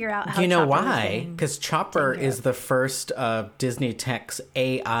not figure out how. You know why? Because Chopper is the first of Disney Tech's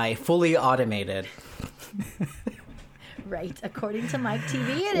AI fully automated. Right, according to Mike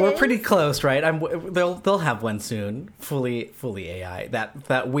TV, We're pretty close, right? They'll have one soon, fully AI.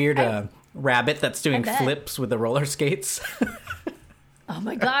 That weird rabbit that's doing flips with the roller skates. Oh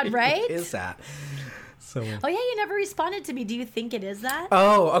my God! Right? What is that? So, oh yeah, you never responded to me. Do you think it is that?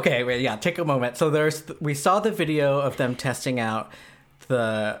 Oh, okay. Wait, yeah, take a moment. So we saw the video of them testing out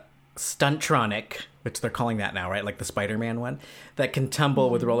the Stuntronic, which they're calling that now, right? Like the Spider-Man one that can tumble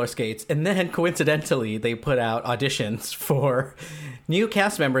with roller skates. And then coincidentally, they put out auditions for new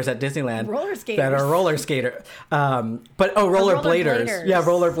cast members at Disneyland that are roller skater. Rollerbladers. Yeah,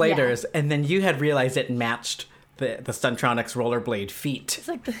 rollerbladers. Yeah. And then you had realized it matched the Stuntronic's rollerblade feet. It's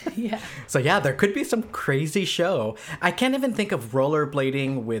like yeah. So yeah, there could be some crazy show. I can't even think of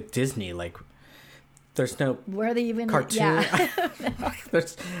rollerblading with Disney. Like, there's no where they even cartoon. Yeah.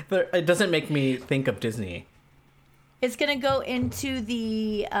 It doesn't make me think of Disney. It's gonna go into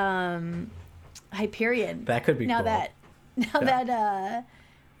the Hyperion. That could be now cool. that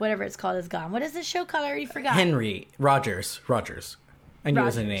whatever it's called is gone. What is this show called? I already forgot. Henry Rogers. I knew it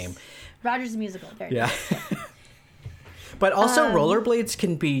was a name. Rogers the Musical. There. Yeah. But also, rollerblades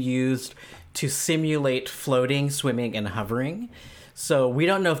can be used to simulate floating, swimming, and hovering. So we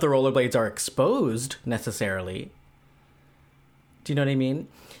don't know if the rollerblades are exposed necessarily. Do you know what I mean?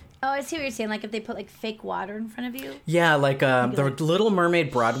 Oh, I see what you're saying. Like if they put like fake water in front of you? Yeah, like the Little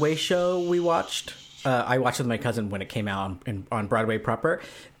Mermaid Broadway show we watched. I watched with my cousin when it came out on Broadway proper.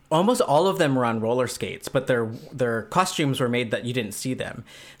 Almost all of them were on roller skates, but their costumes were made that you didn't see them.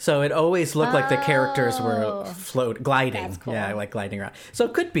 So it always looked like the characters were gliding. That's cool. Yeah, like gliding around. So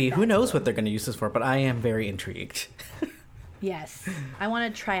it could be. Who knows what they're going to use this for, but I am very intrigued. Yes. I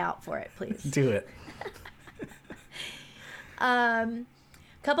want to try out for it, please. Do it.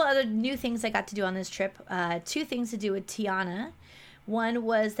 Couple other new things I got to do on this trip. 2 things to do with Tiana. One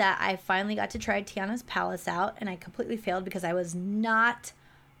was that I finally got to try Tiana's Palace out, and I completely failed because I was not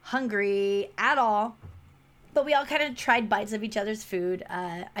hungry at all, but we all kind of tried bites of each other's food.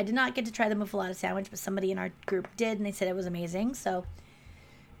 I did not get to try the muffaletta sandwich, but somebody in our group did, and they said it was amazing, so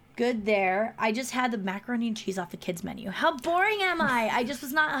good there. I just had the macaroni and cheese off the kids menu. How boring am I? I just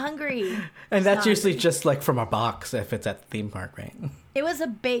was not hungry. And that's usually just like from a box if it's at the theme park, right? It was a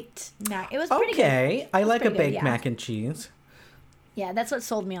baked mac. It was pretty good. Okay, I like a baked mac and cheese. Yeah, that's what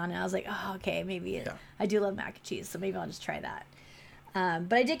sold me on it. I was like, oh, okay, maybe I do love mac and cheese, so maybe I'll just try that.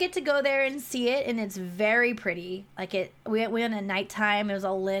 But I did get to go there and see it, and it's very pretty. Like we went at nighttime. It was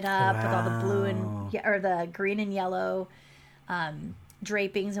all lit up with all the blue and or the green and yellow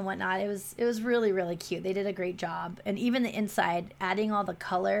drapings and whatnot. It was really, really cute. They did a great job. And even the inside, adding all the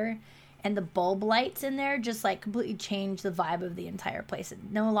color and the bulb lights in there just like completely changed the vibe of the entire place. It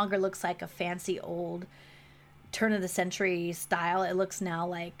no longer looks like a fancy old turn of the century style. It looks now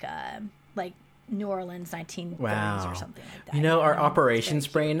like New Orleans 1930s or something like that. You know, our operations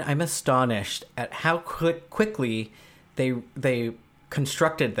brain, I'm astonished at how quickly they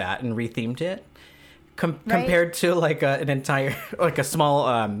constructed that and rethemed it compared to like an entire, like a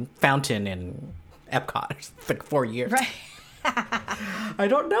small fountain in Epcot. It's like 4 years. Right. I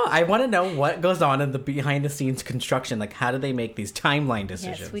don't know. I want to know what goes on in the behind the scenes construction. Like, how do they make these timeline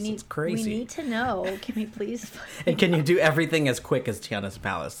decisions? Yes, it's crazy. We need to know. Can we please? And can you do everything as quick as Tiana's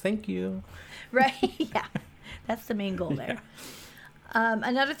Palace? Thank you. Right. Yeah. That's the main goal there.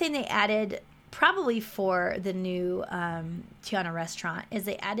 Another thing they added, probably for the new Tiana restaurant, is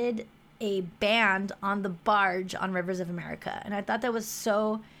they added a band on the barge on Rivers of America. And I thought that was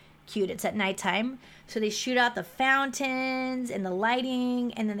so cute. It's at nighttime, so they shoot out the fountains and the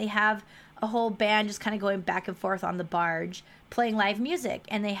lighting, and then they have a whole band just kind of going back and forth on the barge playing live music.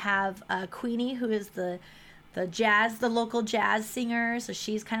 And they have Queenie, who is the local jazz singer, so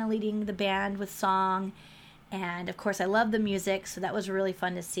she's kind of leading the band with song. And of course I love the music, so that was really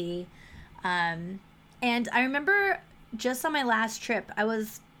fun to see. And I remember just on my last trip, I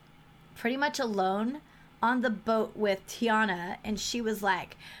was pretty much alone on the boat with Tiana, and she was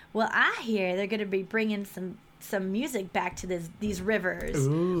like, well, I hear they're going to be bringing some music back to these rivers.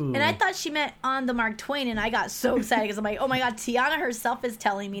 Ooh. And I thought she meant on the Mark Twain, and I got so excited because I'm like, oh my God, Tiana herself is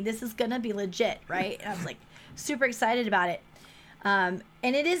telling me this is going to be legit, right? And I was like super excited about it. And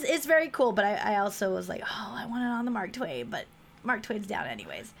it's very cool, but I also was like, oh, I want it on the Mark Twain, but Mark Twain's down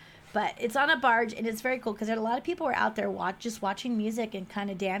anyways. But it's on a barge, and it's very cool because a lot of people were out there just watching music and kind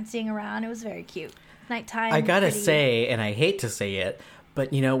of dancing around. It was very cute. Nighttime. I gotta say, and I hate to say it,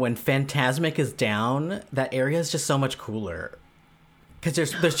 but you know, when Fantasmic is down, that area is just so much cooler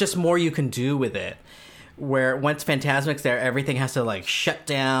because there's just more you can do with it. Where once Fantasmic's there, everything has to like shut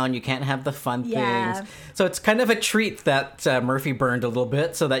down. You can't have the fun things. So it's kind of a treat that Murphy burned a little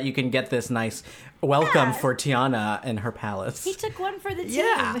bit so that you can get this nice welcome for Tiana and her palace. He took one for the team.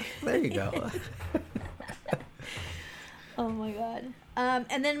 Yeah, there you go. Oh my God.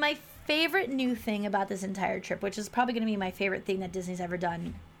 And then my favorite new thing about this entire trip, which is probably going to be my favorite thing that Disney's ever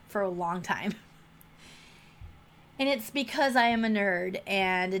done for a long time. And it's because I am a nerd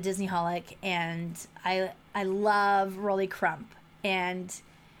and a Disney-holic, and I love Rolly Crump. And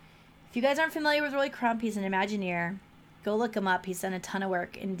if you guys aren't familiar with Rolly Crump, he's an Imagineer. Go look him up. He's done a ton of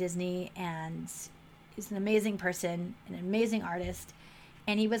work in Disney, and he's an amazing person, an amazing artist.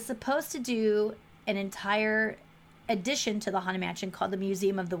 And he was supposed to do an entire addition to the Haunted Mansion called the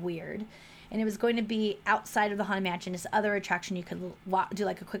Museum of the Weird. And it was going to be outside of the Haunted Mansion, this other attraction you could do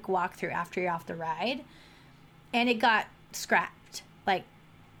like a quick walkthrough after you're off the ride. And it got scrapped. Like,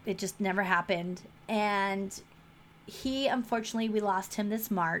 it just never happened. And he, unfortunately, we lost him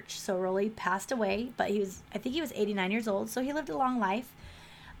this March. So Rolly passed away, but I think he was 89 years old. So he lived a long life.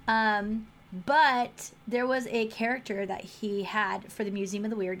 But there was a character that he had for the Museum of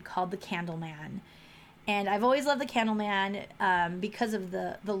the Weird called the Candleman. And I've always loved the Candleman because of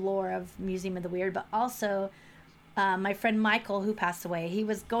the lore of Museum of the Weird. But also, my friend Michael, who passed away, he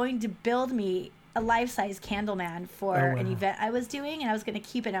was going to build me a life-size Candleman for an event I was doing, and I was going to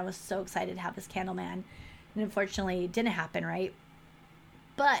keep it. I was so excited to have this Candleman, and unfortunately it didn't happen, right?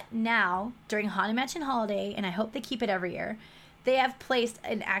 But now, during Haunted Mansion Holiday, and I hope they keep it every year, they have placed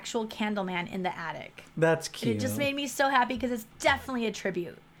an actual Candleman in the attic. That's cute. And it just made me so happy because it's definitely a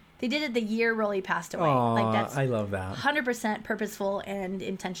tribute. They did it the year Rolly passed away. Aww, like that's I love that. 100% purposeful and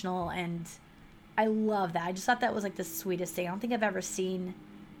intentional, and I love that. I just thought that was like the sweetest thing. I don't think I've ever seen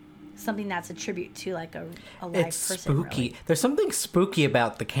something that's a tribute to like a live it's person. Spooky. Really. There's something spooky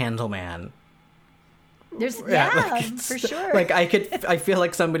about the Candleman. There's for sure. Like I feel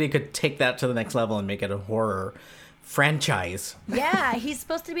like somebody could take that to the next level and make it a horror franchise. Yeah, he's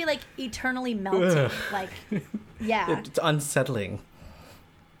supposed to be like eternally melting. Like, yeah, it's unsettling.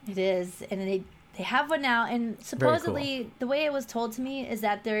 It is, and they have one now, and supposedly the way it was told to me is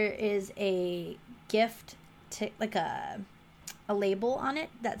that there is a gift to like a label on it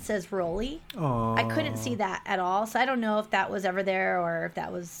that says Rolly. Aww. I couldn't see that at all, so I don't know if that was ever there or if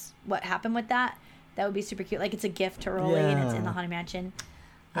that was what happened with that. That would be super cute. Like, it's a gift to Rolly, and it's in the Haunted Mansion.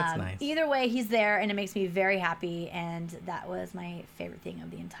 That's nice. Either way, he's there, and it makes me very happy, and that was my favorite thing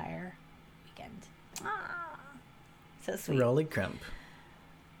of the entire weekend. So sweet. Rolly Crump.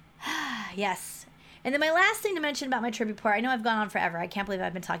 Yes. And then my last thing to mention about my trip report, I know I've gone on forever. I can't believe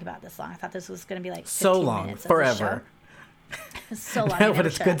I've been talking about this long. I thought this was going to be like 15 so long, minutes forever. Of the show. So long. No, but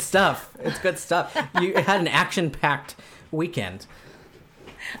it's good stuff. It's good stuff. You had an action-packed weekend.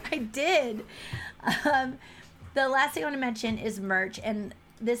 I did. The last thing I want to mention is merch. And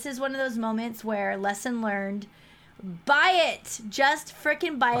this is one of those moments where lesson learned. Buy it. Just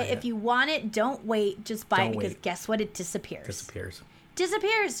freaking buy it. If you want it, don't wait. Just buy it because guess what? It disappears.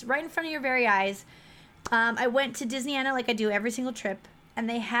 Disappears right in front of your very eyes. I went to Disneyana like I do every single trip. And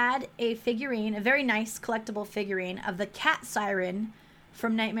they had a figurine, a very nice collectible figurine of the cat siren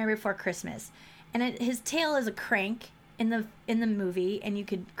from Nightmare Before Christmas. And his tail is a crank in the movie. And you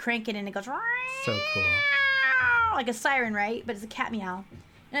could crank it and it goes... So cool. Like a siren, right? But it's a cat meow.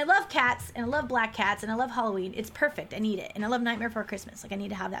 And I love cats, and I love black cats, and I love Halloween. It's perfect. I need it. And I love Nightmare Before Christmas. Like, I need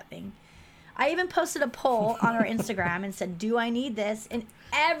to have that thing. I even posted a poll on our Instagram and said, do I need this? And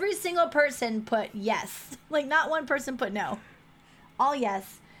every single person put yes. Like, not one person put no. All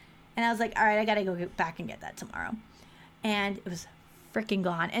yes. And I was like, all right, I got to go back and get that tomorrow. And it was freaking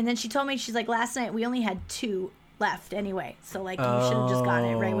gone. And then she told me, she's like, last night we only had 2 left anyway. So, like, you should have just gotten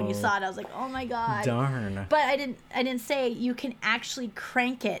it right when you saw it. I was like, oh my God. Darn. But I didn't say you can actually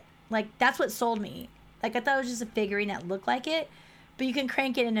crank it. Like, that's what sold me. Like, I thought it was just a figurine that looked like it. But you can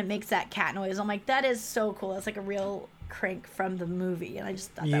crank it and it makes that cat noise. I'm like, that is so cool. It's like a real crank from the movie. And I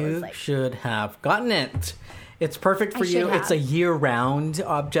just thought that was like... You should have gotten it. It's perfect for you. It's a year-round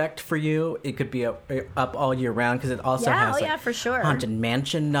object for you. It could be up all year round because it also has for sure. Haunted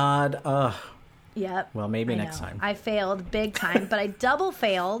Mansion nod. Ugh. Yep. Well, maybe next time. I failed big time, but I double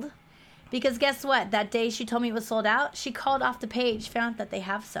failed because guess what? That day she told me it was sold out. She called off the page, found that they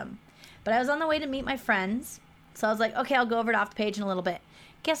have some. But I was on the way to meet my friends, so I was like, okay, I'll go over to off the page in a little bit.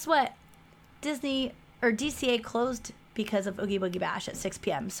 Guess what? DCA closed because of Oogie Boogie Bash at 6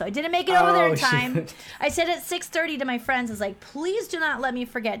 p.m. So I didn't make it over there in time. Shoot. I said at 6:30 to my friends, I was like, please do not let me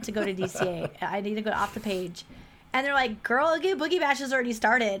forget to go to DCA. I need to go off the page. And they're like, girl, Oogie Boogie Bash has already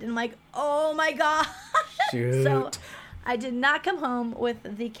started. And I'm like, oh my God. Shoot. So I did not come home with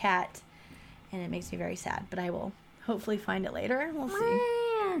the cat. And it makes me very sad. But I will hopefully find it later. We'll see.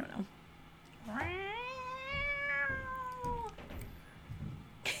 I don't know.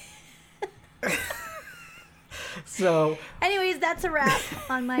 So, anyways, that's a wrap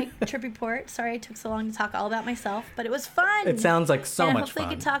on my trip report. Sorry I took so long to talk all about myself, but it was fun. It sounds like so much fun. Hopefully I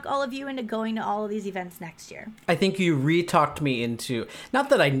could talk all of you into going to all of these events next year. I think you re-talked me into, not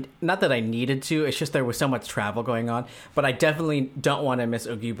that I needed to, it's just there was so much travel going on, but I definitely don't want to miss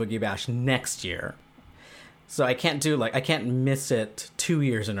Oogie Boogie Bash next year. So I can't miss it 2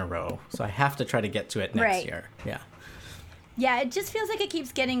 years in a row. So I have to try to get to it next year. Yeah. Yeah, it just feels like it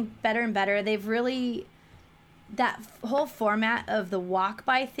keeps getting better and better. They've really... That whole format of the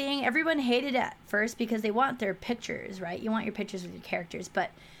walk-by thing, everyone hated it at first because they want their pictures, right? You want your pictures with your characters. But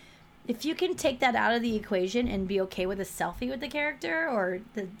if you can take that out of the equation and be okay with a selfie with the character or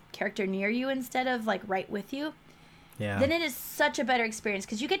the character near you instead of, like, right with you, then it is such a better experience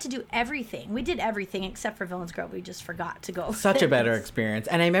because you get to do everything. We did everything except for Villains Grove. We just forgot to go. Such a better experience.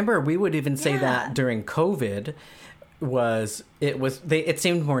 And I remember we would even say that during COVID it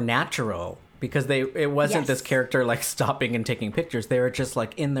seemed more natural. Because it wasn't this character like stopping and taking pictures. They were just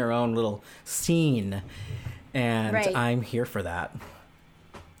like in their own little scene. And I'm here for that.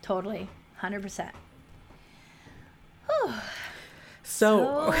 Totally. 100%.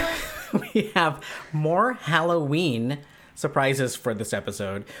 So we have more Halloween surprises for this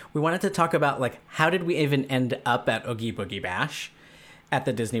episode. We wanted to talk about like how did we even end up at Oogie Boogie Bash at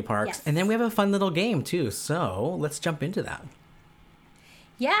the Disney parks? Yes. And then we have a fun little game too. So let's jump into that.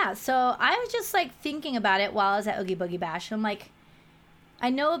 Yeah, so I was just, like, thinking about it while I was at Oogie Boogie Bash. And I'm like, I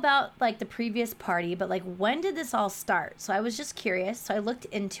know about, like, the previous party, but, like, when did this all start? So I was just curious. So I looked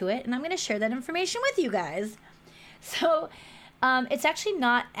into it, and I'm going to share that information with you guys. So it's actually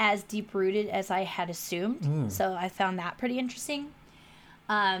not as deep-rooted as I had assumed. So I found that pretty interesting.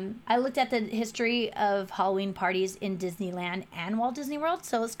 I looked at the history of Halloween parties in Disneyland and Walt Disney World.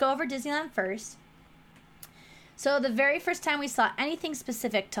 So let's go over Disneyland first. So the very first time we saw anything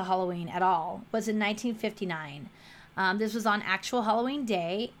specific to Halloween at all was in 1959. This was on actual Halloween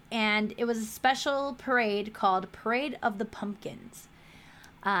Day, and it was a special parade called Parade of the Pumpkins.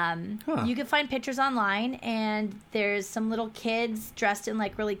 You can find pictures online, and there's some little kids dressed in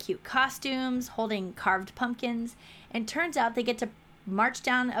like really cute costumes holding carved pumpkins. And turns out they get to march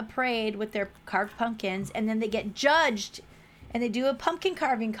down a parade with their carved pumpkins, and then they get judged, and they do a pumpkin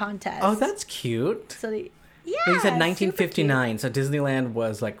carving contest. Oh, that's cute. So they... Yeah, you said 1959, so Disneyland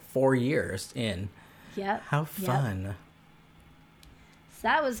was like 4 years in. Yep. How fun. So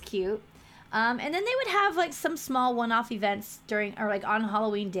that was cute. And then they would have like some small one-off events during or like on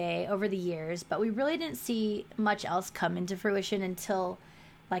Halloween Day over the years, but we really didn't see much else come into fruition until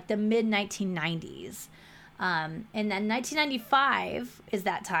like the mid 1990s. And then 1995 is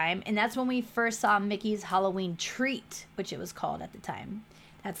that time, and that's when we first saw Mickey's Halloween Treat, which it was called at the time.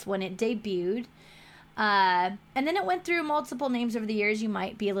 That's when it debuted. And then it went through multiple names over the years. You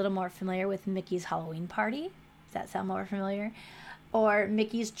might be a little more familiar with Mickey's Halloween Party. Does that sound more familiar? Or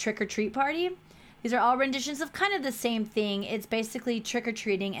Mickey's Trick or Treat Party. These are all renditions of kind of the same thing. It's basically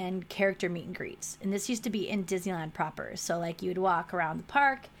trick-or-treating and character meet and greets. And this used to be in Disneyland proper. So like you would walk around the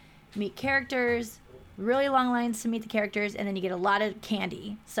park, meet characters, really long lines to meet the characters, and then you get a lot of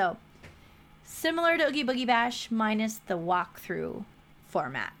candy. So similar to Oogie Boogie Bash, minus the walkthrough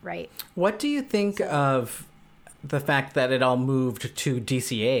format, right? What do you think of the fact that it all moved to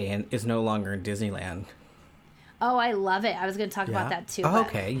DCA and is no longer in Disneyland? Oh, I love it. I was going to talk about that too. Oh,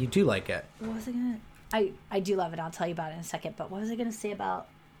 okay, you do like it. What was I going to... I do love it. I'll tell you about it in a second. But what was I going to say about...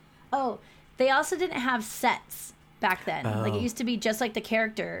 Oh, they also didn't have sets back then. Oh. Like, it used to be just like the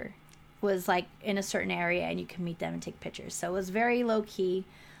character was like in a certain area and you can meet them and take pictures. So it was very low-key.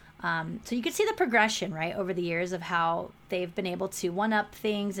 So you could see the progression, right, over the years of how they've been able to one-up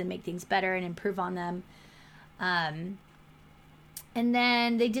things and make things better and improve on them. And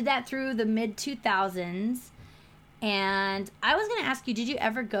then they did that through the mid-2000s. And I was going to ask you, did you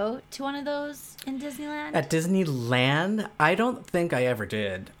ever go to one of those in Disneyland? At Disneyland? I don't think I ever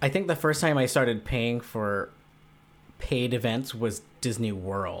did. I think the first time I started paying for paid events was Disney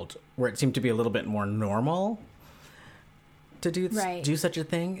World, where it seemed to be a little bit more normal to do such a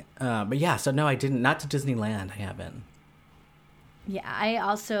thing. But yeah, so no, I didn't. Not to Disneyland, I haven't. Yeah, I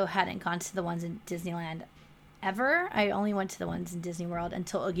also hadn't gone to the ones in Disneyland ever. I only went to the ones in Disney World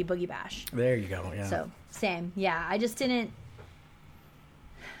until Oogie Boogie Bash. There you go, yeah. So, same. Yeah, I just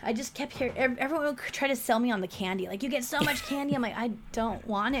kept hearing, everyone would try to sell me on the candy. Like, you get so much candy. I'm like, I don't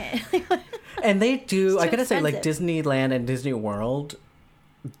want it. And they do, I gotta say, like, expensive. Disneyland and Disney World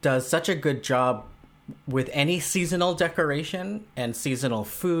does such a good job with any seasonal decoration and seasonal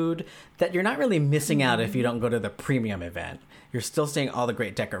food that you're not really missing out if you don't go to the premium event. You're still seeing all the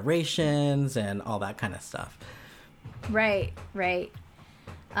great decorations and all that kind of stuff. Right.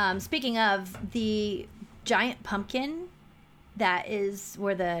 Speaking of, the giant pumpkin that is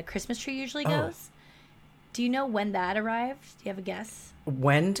where the Christmas tree usually goes. Do you know when that arrived? Do you have a guess?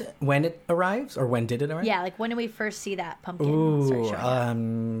 When it arrives, or when did it arrive? Yeah, like when did we first see that pumpkin start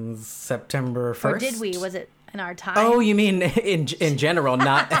showing up? September 1st. Or did we? Was it in our time? Oh, you mean in general,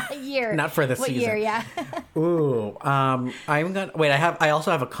 not year. Not for the what season. Year? Yeah. Ooh, I'm gonna wait. I also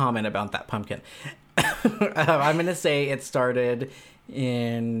have a comment about that pumpkin. I'm gonna say it started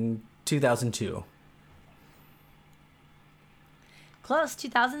in 2002. Close,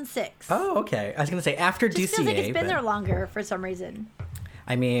 2006. Oh, okay. I was gonna say after DCA. Just feels like it's been there longer for some reason.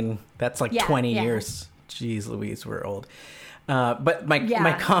 I mean, that's like 20 years. Jeez Louise, we're old. But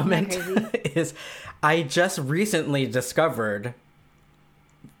my comment is I just recently discovered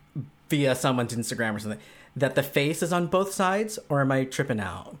via someone's Instagram or something that the face is on both sides, or am I tripping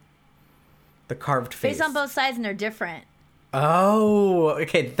out? The carved face. Face on both sides and they're different. Oh,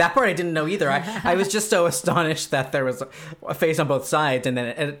 okay. That part I didn't know either. I was just so astonished that there was a face on both sides, and then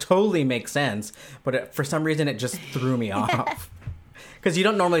it totally makes sense. But for some reason, it just threw me off. Because you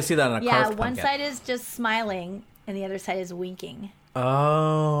don't normally see that on a carved pumpkin. One side is just smiling, and the other side is winking.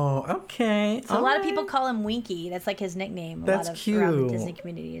 Oh, okay. So a lot of people call him Winky. That's like his nickname. That's cute. Around the Disney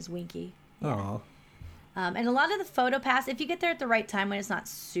community is Winky. Oh. And a lot of the photo pass, if you get there at the right time when it's not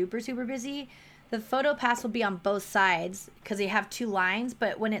super, super busy, the photo pass will be on both sides because they have two lines.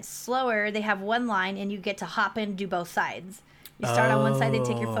 But when it's slower, they have one line and you get to hop in and do both sides. You start on one side, they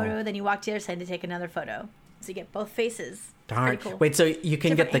take your photo, then you walk to the other side to take another photo. So you get both faces. Darn. Cool. Wait, so you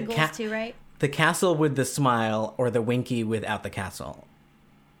can Different get the angles too, right? The castle with the smile or the Winky without the castle?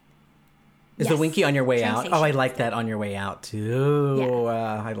 Is the Winky on your way out? Oh, I like that on your way out too.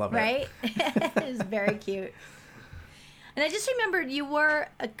 Yeah. I love it. Right? It's very cute. And I just remembered you wore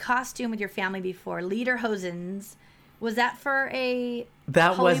a costume with your family before, Lederhosen's. Was that for a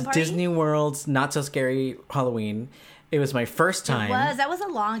That Halloween was party? Disney World's Not So Scary Halloween. It was my first time. That was a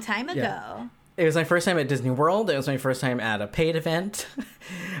long time ago. Yeah. It was my first time at Disney World. It was my first time at a paid event.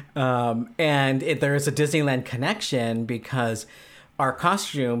 And there is a Disneyland connection because our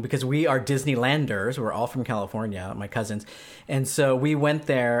costume, because we are Disneylanders, we're all from California, my cousins. And so we went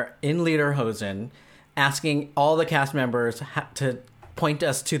there in Lederhosen, asking all the cast members to point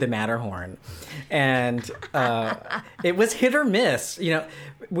us to the Matterhorn. And it was hit or miss. You know,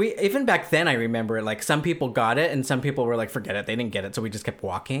 we even back then, I remember, like, some people got it and some people were like, forget it, they didn't get it, so we just kept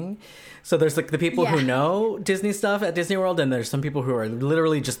walking. So there's like the people who know Disney stuff at Disney World, and there's some people who are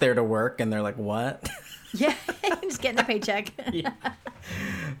literally just there to work, and they're like, what? Yeah, just getting a paycheck. Yeah.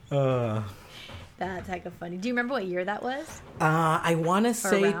 That's heck of funny. Do you remember what year that was? I want to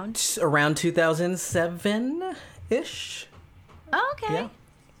say around 2007-ish. Oh, okay. Yeah.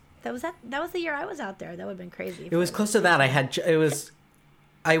 That was the year I was out there. That would have been crazy. It was close to that.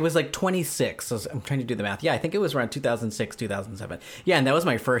 I was like 26. So I'm trying to do the math. Yeah, I think it was around 2006, 2007. Yeah, and that was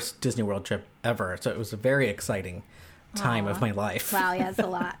my first Disney World trip ever. So it was a very exciting time of my life. Wow, yeah, that's a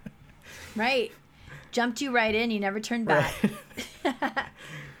lot. Right. Jumped you right in. You never turned back. Right.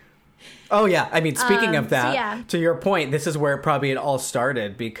 Oh, yeah. I mean, speaking of that, to your point, this is where probably it all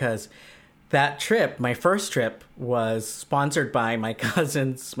started, because that trip, my first trip, was sponsored by my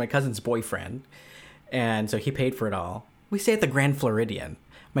cousin's boyfriend. And so he paid for it all. We stayed at the Grand Floridian,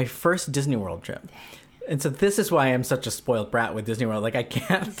 my first Disney World trip. And so this is why I'm such a spoiled brat with Disney World. Like, I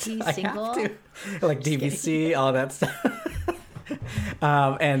can't. Is he single? Have to. Like DVC, all that stuff.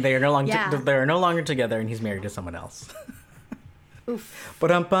 And they are no longer together, and he's married to someone else. Oof.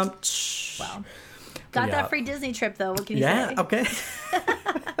 Ba-dum-bum. Wow. Got that free Disney trip, though. What can you say? Yeah, okay.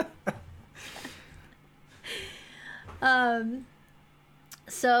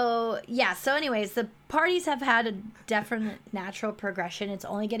 So anyways, the parties have had a definite natural progression. It's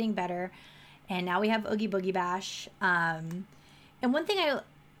only getting better. And now we have Oogie Boogie Bash. And one thing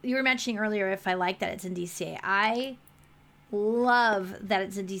you were mentioning earlier, if I like that it's in DCA, I love that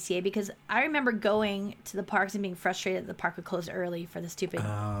it's in DCA, because I remember going to the parks and being frustrated that the park would close early for the stupid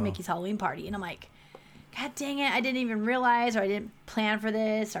Mickey's Halloween party. And I'm like, God dang it, I didn't even realize, or I didn't plan for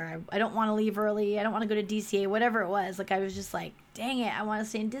this, or I don't want to leave early, I don't want to go to DCA, whatever it was. Like, I was just like, dang it, I want to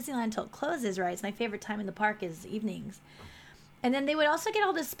stay in Disneyland until it closes, right? It's my favorite time in the park is evenings. And then they would also get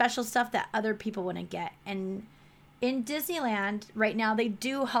all this special stuff that other people wouldn't get. And in Disneyland right now, they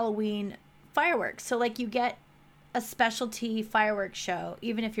do Halloween fireworks. So, like, you get a specialty fireworks show,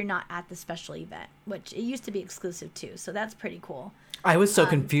 even if you're not at the special event, which it used to be exclusive too. So that's pretty cool. I was so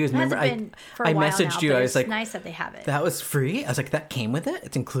confused. Remember, I messaged you. I was like, it's nice that they have it. That was free? I was like, that came with it?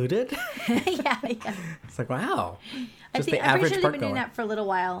 It's included? yeah. It's like, wow. I'm pretty sure they've been doing that for a little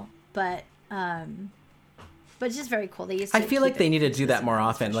while, but it's just very cool. I feel like they need to do that more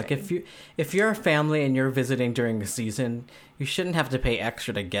often. Like, if you're a family and you're visiting during the season, you shouldn't have to pay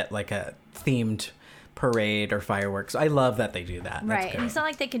extra to get like a themed parade or fireworks. I love that they do that. Right. And it's not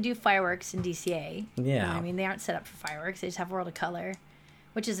like they can do fireworks in DCA. Yeah. You know, I mean, they aren't set up for fireworks. They just have World of Color,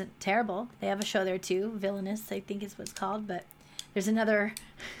 which isn't terrible. They have a show there too. Villainous, I think is what it's called. But there's another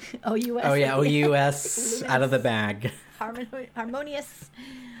OUS. Oh, yeah. OUS out of the bag. Harmonious.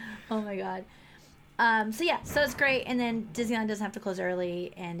 Oh, my God. So it's great. And then Disneyland doesn't have to close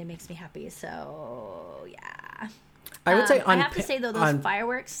early, and it makes me happy. So, yeah. I would say I have to say, though, those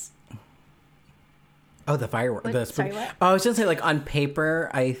fireworks... Oh, the fireworks. Sorry, what? I was going to say, like, on paper,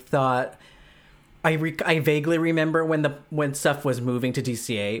 I thought... I vaguely remember when stuff was moving to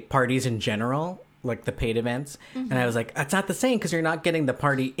DCA, parties in general, like the paid events. Mm-hmm. And I was like, that's not the same, because you're not getting the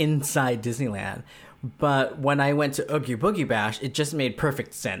party inside Disneyland. But when I went to Oogie Boogie Bash, it just made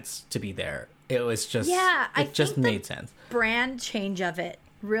perfect sense to be there. It was just... Yeah, it just made sense. Brand change of it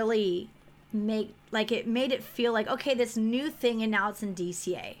really made it feel like, okay, this new thing, and now it's in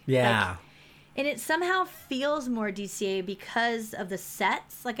DCA. Yeah. And it somehow feels more DCA because of the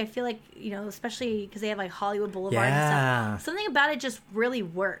sets. Like, I feel like, especially because they have, like, Hollywood Boulevard and stuff. Something about it just really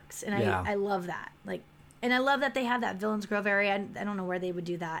works. And I love that. Like, and I love that they have that Villains Grove area. I don't know where they would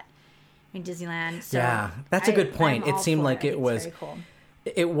do that in Disneyland. So yeah, that's a good point. It seemed like it was... Very cool.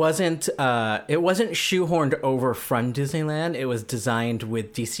 It wasn't shoehorned over from Disneyland. It was designed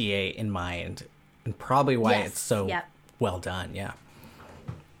with DCA in mind. And probably why it's so well done. Yeah.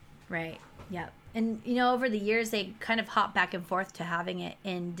 Right. Yeah. And, over the years, they kind of hopped back and forth to having it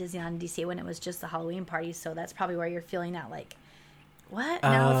in Disneyland and DCA when it was just the Halloween party. So that's probably where you're feeling that, like, what?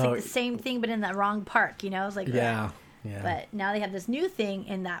 Now it's like the same thing, but in the wrong park, It's like, yeah. But now they have this new thing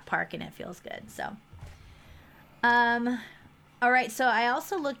in that park, and it feels good. So, all right. So I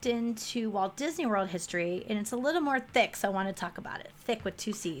also looked into Walt Disney World history, and it's a little more thick, so I want to talk about it. Thick with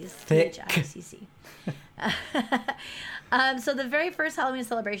two C's. Thick. Thicc. So the very first Halloween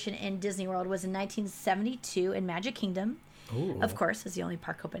celebration in Disney World was in 1972 in Magic Kingdom. Ooh. Of course, it's the only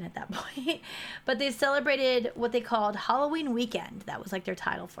park open at that point. But they celebrated what they called Halloween Weekend. That was like their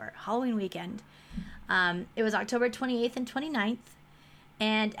title for it, Halloween Weekend. It was October 28th and 29th.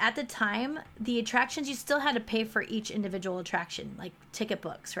 And at the time, the attractions, you still had to pay for each individual attraction, like ticket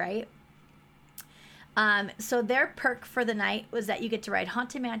books, right? So their perk for the night was that you get to ride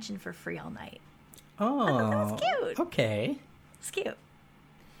Haunted Mansion for free all night. Oh, I thought that was cute. Okay. It's cute.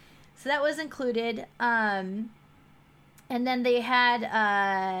 So that was included. And then they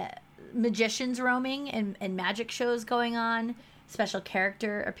had magicians roaming and magic shows going on, special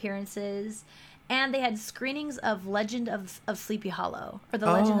character appearances. And they had screenings of Legend of Sleepy Hollow, or The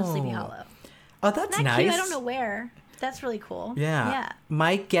Legend of Sleepy Hollow. Oh, that's Isn't that nice. cute? I don't know where. That's really cool. Yeah.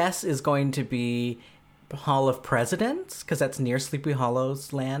 My guess is going to be Hall of Presidents, because that's near Sleepy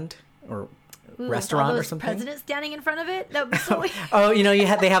Hollow's land or restaurant all those or something. Presidents standing in front of it. That would be so weird. Oh,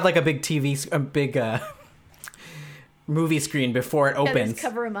 they have like a big TV, a big movie screen before it Yeah, opens. just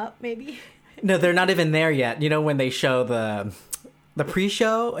cover them up, maybe. No, they're not even there yet. You know when they show the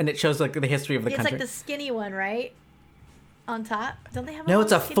pre-show and it shows like the history of the country. It's like the skinny one, right? On top. Don't they have? No,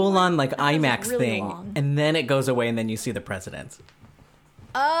 it's a skinny full-on one? like That one's, IMAX really thing, long. and then it goes away, and then you see the presidents.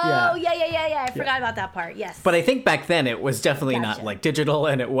 Oh yeah. I forgot about that part. Yes. But I think back then it was definitely not Gotcha. like digital,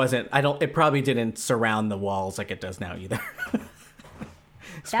 and it wasn't. It probably didn't surround the walls like it does now either.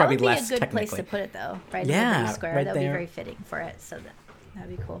 It's that probably would be less a good place technically. to put it, though. Right Yeah, in the big square. right That would be there. very fitting for it. So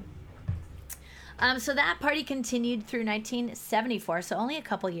that'd be cool. So that party continued through 1974, so only a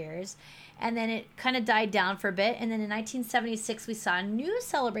couple years. And then it kind of died down for a bit. And then in 1976, we saw a new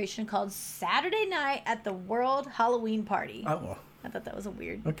celebration called Saturday Night at the World Halloween Party. Oh, I thought that was a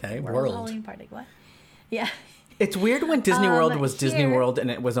weird World. Halloween Party. What? Yeah. it's weird when Disney World was Disney here- World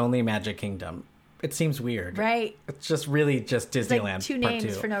and it was only Magic Kingdom. It seems weird. Right. It's just really just It's Disneyland. like two Part names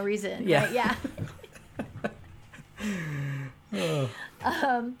 2. for no reason. Yeah. Right? Yeah.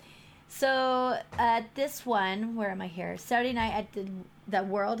 So at this one, where am I here? Saturday night at the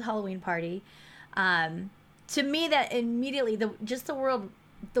World Halloween Party. To me, that immediately the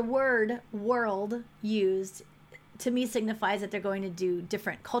word "world" used to me signifies that they're going to do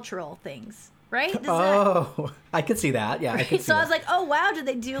different cultural things, right? I could see that. Yeah, I could see So I that. was like, oh wow, did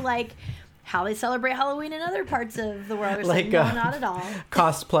they do like how they celebrate Halloween in other parts of the world or something? Like, No, not at all.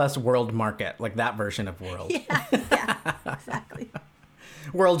 Cost Plus World Market, like that version of World. Yeah, exactly.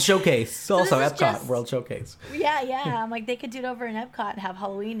 World Showcase. Also this is Epcot just- World Showcase. Yeah. I'm like, they could do it over in Epcot and have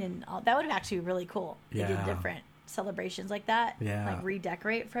Halloween and all. That would actually be really cool. They did Yeah. different celebrations like that. Yeah. Like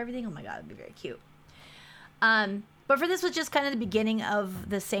redecorate for everything. Oh my God, it'd be very cute. But for this was just kind of the beginning of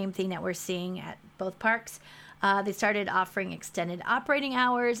the same thing that we're seeing at both parks. They started offering extended operating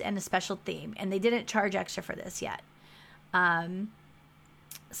hours and a special theme, and they didn't charge extra for this yet.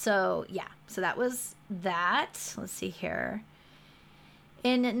 So that was that. Let's see here.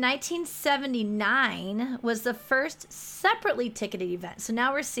 In 1979 was the first separately ticketed event. So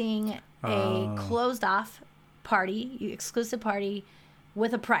now we're seeing a closed off party, exclusive party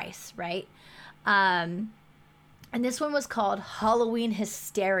with a price, right? And this one was called Halloween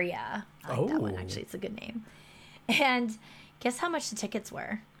Hysteria. I like that one, actually. It's a good name. And guess how much the tickets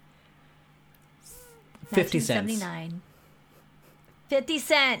were? 50 cents. 1979. 50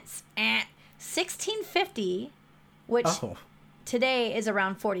 cents. $16.50, which today is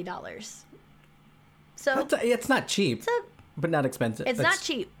around $40. So it's not cheap, but not expensive. It's not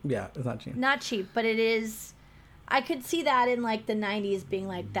cheap. Yeah, it's not cheap. Not cheap, but it is. I could see that in like the 90s being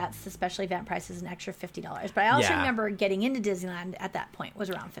like, that's the special event price is an extra $50. But I also remember getting into Disneyland at that point was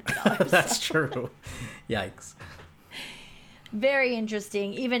around $50. That's true. Yikes. Very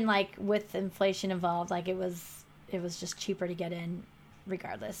interesting. Even like with inflation involved, like it was just cheaper to get in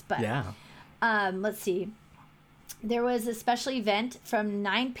regardless. But let's see. There was a special event from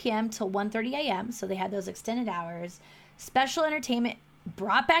 9 p.m. till 1:30 a.m. So they had those extended hours. Special entertainment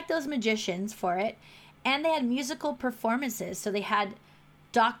brought back those magicians for it. And they had musical performances. So they had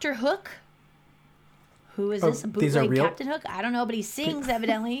Dr. Hook. Who is this? A these are bootleg real? Captain Hook? I don't know, but he sings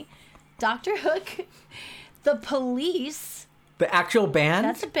evidently. Dr. Hook. The Police. The actual band?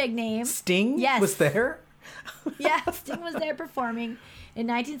 That's a big name. Sting Yes. was there? Yeah, Sting was there performing in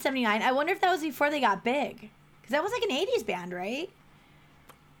 1979. I wonder if that was before they got big. Because that was like an 80s band, right?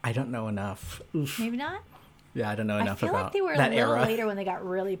 I don't know enough. Oof. Maybe not? Yeah, I don't know enough I feel about like they were a that little era. later when they got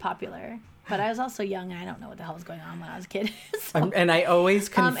really popular. But I was also young and I don't know what the hell was going on when I was a kid. So, And I always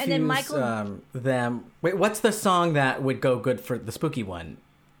confuse and then Michael- them. Wait, what's the song that would go good for the spooky one?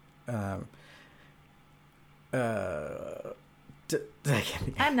 I'm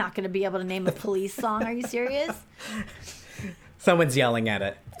not going to be able to name a Police song. Are you serious? Someone's yelling at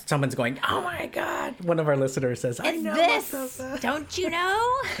it. Someone's going, "Oh my god!" One of our listeners says, "I It's know this. Don't you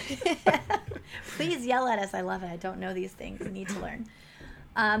know? Please yell at us. I love it. I don't know these things. I need to learn.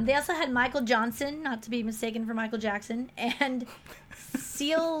 They also had Michael Johnson, not to be mistaken for Michael Jackson, and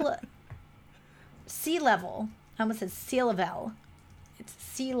Sea Level. I almost said Sea Level. It's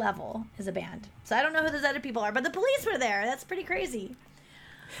Sea Level is a band. So I don't know who those other people are, but the police were there. That's pretty crazy.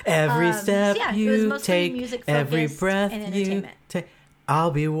 Every step you take, music every breath and you take,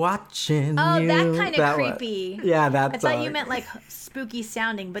 I'll be watching you. Oh, that kind of creepy. Yeah, that's. I thought you meant like spooky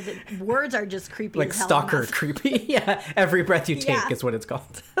sounding, but the words are just creepy. Like as hell stalker creepy. Yeah, every breath you take is what it's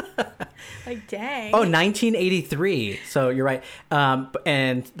called. Like, dang. Oh, 1983. So you're right.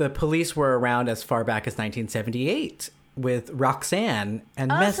 And the police were around as far back as 1978 with Roxanne and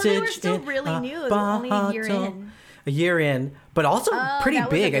Message. So they were still really new. Only a year in. A year in, but also pretty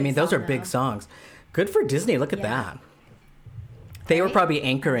big. I mean, those are big though. songs. Good for Disney. Look at that. They were probably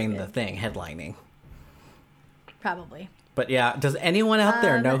anchoring the thing, headlining. Probably. But yeah, does anyone out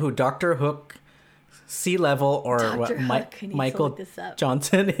there know who Dr. Hook, Sea Level, or what Michael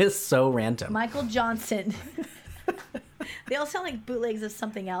Johnson is? So random. Michael Johnson. They all sound like bootlegs of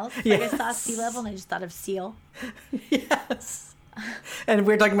something else. Like I saw Sea Level and I just thought of Seal. Yes. And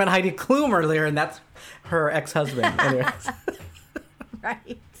we were talking about Heidi Klum earlier, and that's her ex-husband. Anyways.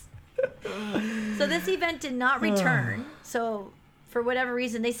 Right. So this event did not return. So for whatever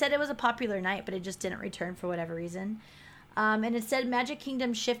reason, they said it was a popular night, but it just didn't return for whatever reason. And instead, Magic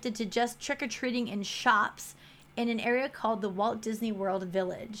Kingdom shifted to just trick-or-treating in shops in an area called the Walt Disney World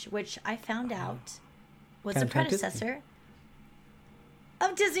Village, which I found out was the predecessor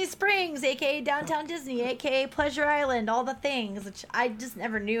of Disney Springs, a.k.a. Downtown Disney, a.k.a. Pleasure Island, all the things, which I just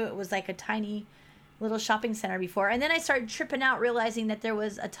never knew it was like a tiny little shopping center before. And then I started tripping out, realizing that there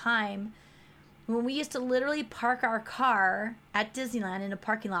was a time when we used to literally park our car at Disneyland in a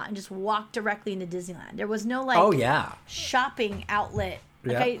parking lot and just walk directly into Disneyland. There was no shopping outlet.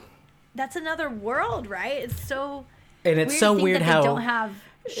 Like that's another world, right? It's so and it's so weird how they don't have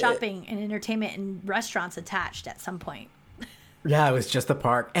shopping and entertainment and restaurants attached at some point. Yeah, it was just the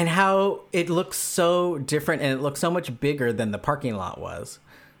park. And how it looks so different and it looks so much bigger than the parking lot was.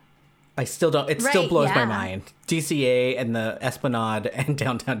 I still don't, it still blows my mind. DCA and the Esplanade and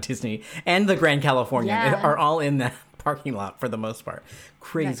Downtown Disney and the Grand Californian are all in that parking lot for the most part.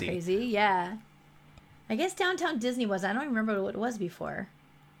 Crazy. That's crazy, yeah. I guess Downtown Disney was, I don't even remember what it was before.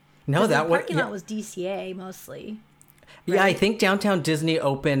 No, that the parking lot was DCA mostly. Right? Yeah, I think Downtown Disney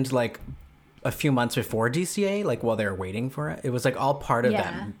opened like a few months before DCA, like while they were waiting for it. It was like all part of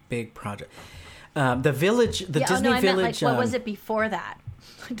that big project. The village, Disney I Village. Meant, like, what was it before that?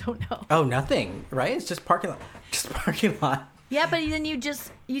 I don't know. Oh, nothing, right? It's just parking lot. Just parking lot. Yeah, but then you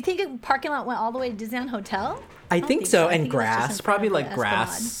think a parking lot went all the way to Disneyland Hotel? I think so. And grass, probably like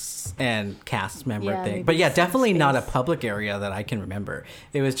grass and cast member thing. But yeah, definitely not a public area that I can remember.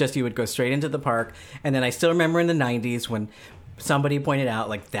 It was just you would go straight into the park. And then I still remember in the 90s when somebody pointed out,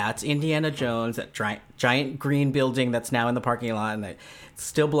 like, that's Indiana Jones, that giant green building that's now in the parking lot. And it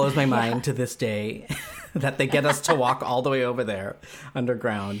still blows my mind to this day that they get us to walk all the way over there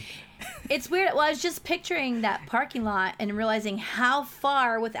underground. It's weird. Well, I was just picturing that parking lot and realizing how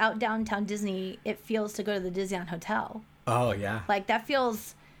far without Downtown Disney it feels to go to the Disneyland Hotel. Oh, yeah. Like, that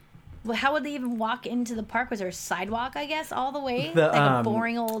feels... Well, how would they even walk into the park? Was there a sidewalk, I guess, all the way? Like a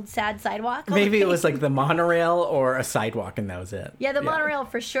boring old sad sidewalk? Maybe it was like the monorail or a sidewalk and that was it. Yeah, the monorail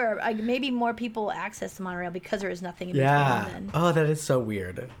for sure. Maybe more people access the monorail because there is nothing in between then. Oh, that is so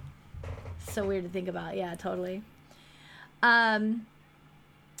weird. So weird to think about. Yeah, totally.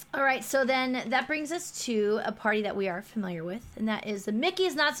 All right, so then that brings us to a party that we are familiar with, and that is the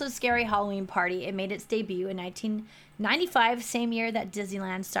Mickey's Not So Scary Halloween Party. It made its debut in 1995, same year that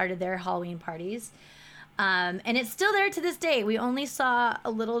Disneyland started their Halloween parties. And it's still there to this day. We only saw a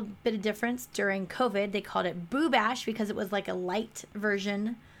little bit of difference during COVID. They called it Boo Bash because it was like a light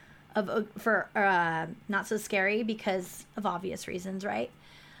version for Not So Scary because of obvious reasons, right?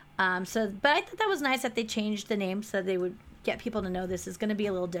 But I thought that was nice that they changed the name so they would get people to know this is going to be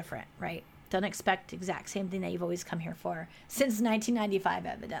a little different, right? Don't expect exact same thing that you've always come here for since 1995,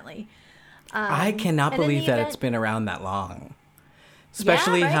 evidently. I cannot believe that it's been around that long.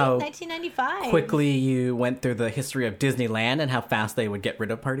 Especially how 1995. quickly you went through the history of Disneyland and how fast they would get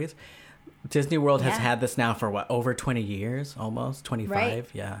rid of parties. Disney World has had this now for over 20 years, almost 25. Right.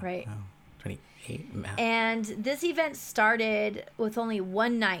 Yeah. Right. Oh, 28. And this event started with only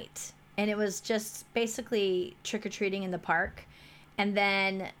one night. And it was just basically trick-or-treating in the park. And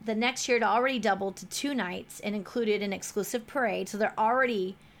then the next year it already doubled to 2 nights and included an exclusive parade. So they're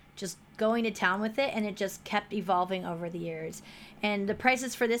already just going to town with it. And it just kept evolving over the years. And the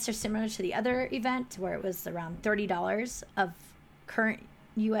prices for this are similar to the other event where it was around $30 of current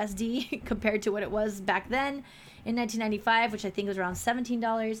USD compared to what it was back then in 1995, which I think was around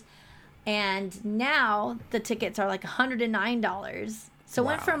 $17. And now the tickets are like $109. So it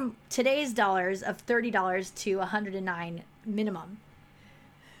Wow. went from today's dollars of $30 to $109 minimum.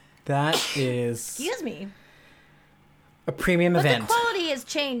 That is Excuse me. a premium But event. the quality has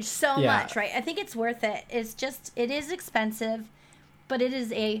changed so Yeah. much, right? I think it's worth it. It is expensive, but it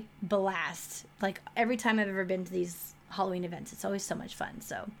is a blast. Like, every time I've ever been to these Halloween events, it's always so much fun.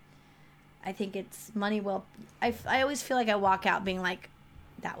 So I think it's money well. I always feel like I walk out being like,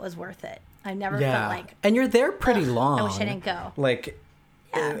 that was worth it. I never felt like, and you're there pretty long. I wish I didn't go. Like,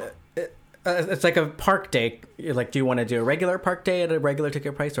 Yeah. it's like a park day. You're like, do you want to do a regular park day at a regular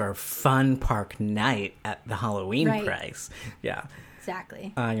ticket price or a fun park night at the Halloween Right. price? Yeah,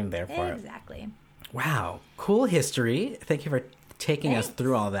 Exactly. I am there for it. Exactly. Wow, cool history. Thank you for taking us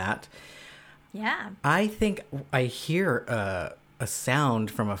through all that. Yeah. I think I hear a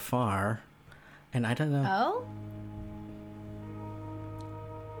sound from afar, and I don't know. Oh?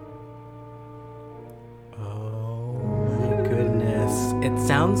 Oh my goodness. It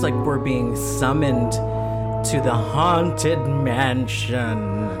sounds like we're being summoned to the haunted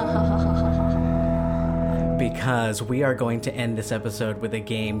mansion. Because we are going to end this episode with a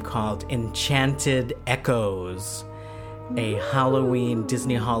game called Enchanted Echoes, a Halloween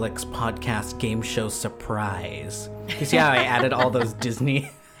Disneyholics podcast game show surprise. You see how I added all those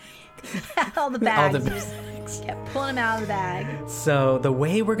Disney? All the bags. All the Just kept pulling them out of the bag. So the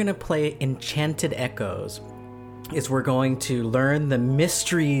way we're going to play Enchanted Echoes is we're going to learn the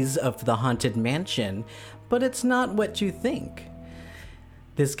mysteries of the Haunted Mansion, but it's not what you think.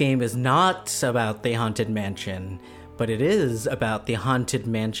 This game is not about the Haunted Mansion, but it is about the Haunted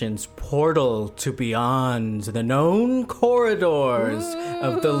Mansion's portal to beyond the known corridors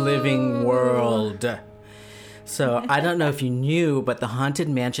of the living world. So I don't know if you knew, but the Haunted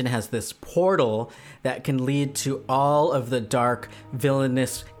Mansion has this portal that can lead to all of the dark,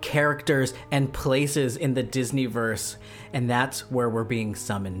 villainous characters and places in the Disneyverse. And that's where we're being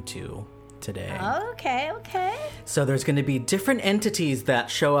summoned to today. Okay. So there's going to be different entities that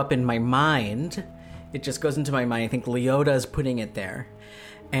show up in my mind. It just goes into my mind. I think Leota is putting it there.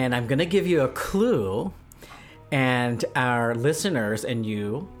 And I'm going to give you a clue. And our listeners and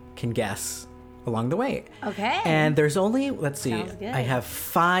you can guess along the way. Okay. And there's only, let's see, Sounds good. I have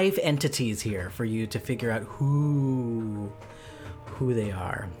 5 entities here for you to figure out who they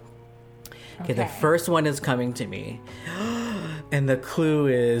are. Okay, the Okay. first one is coming to me. And the clue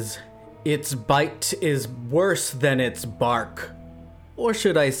is, its bite is worse than its bark. Or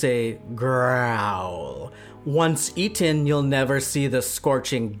should I say, growl. Once eaten, you'll never see the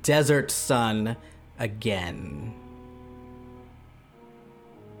scorching desert sun again.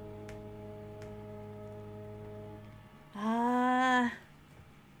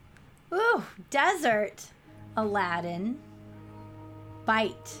 Desert. Aladdin.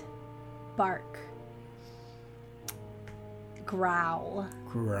 Bite. Bark. Growl.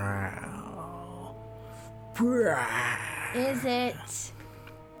 Growl. Growl. Is it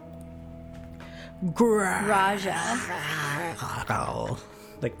Growl. Raja? Growl.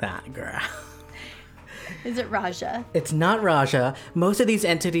 Like that, growl. Is it Raja? It's not Raja. Most of these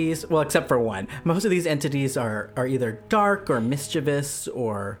entities, well, except for one, most of these entities are either dark or mischievous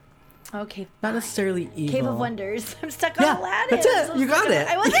or Okay. not necessarily evil. Cave of Wonders. I'm stuck Yeah, on Aladdin. that's it. I'm so You got stuck on- it.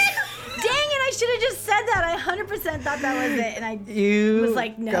 I wasn't. Dang it! I should have just said that. I 100% thought that was it, and I You was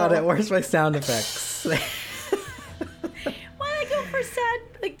like, no. got it. Where's my sound effects? Why did I go for sad,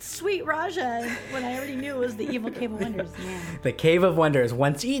 like sweet Raja when I already knew it was the evil Cave of Wonders? Man. The Cave of Wonders.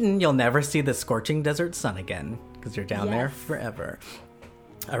 Once eaten, you'll never see the scorching desert sun again because you're down there Yes. forever.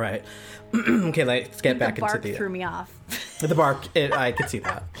 All right. Okay, let's get back The bark into threw me off, the bark. I could see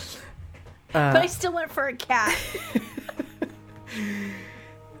that. but I still went for a cat.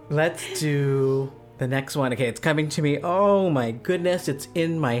 Let's do the next one. Okay, it's coming to me. Oh my goodness, it's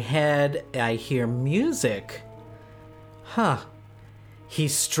in my head. I hear music. Huh. He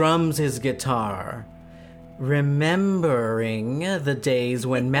strums his guitar, remembering the days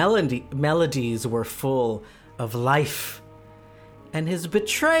when melodies were full of life, and his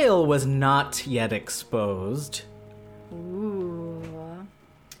betrayal was not yet exposed. Ooh.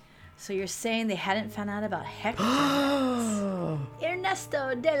 So you're saying they hadn't found out about Hector?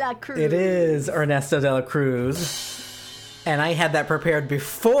 Ernesto de la Cruz. It is Ernesto de la Cruz. And I had that prepared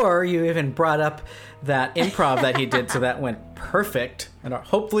before you even brought up that improv that he did, so that went perfect. And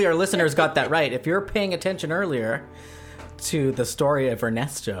hopefully our listeners got that right. If you're paying attention earlier to the story of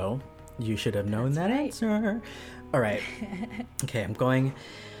Ernesto, you should have known that answer. All right. Okay, I'm going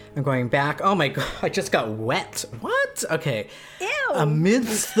back. Oh my god, I just got wet. What? Okay. Ew.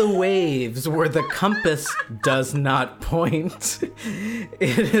 Amidst the waves where the compass does not point,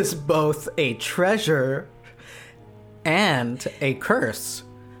 it is both a treasure and a curse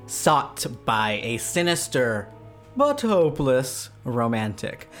sought by a sinister but hopeless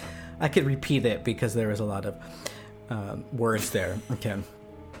romantic. I could repeat it because there was a lot of words there. Okay.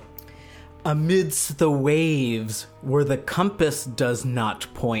 Amidst the waves where the compass does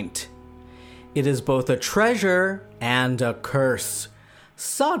not point, it is both a treasure and a curse,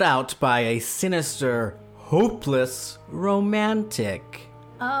 sought out by a sinister, hopeless romantic.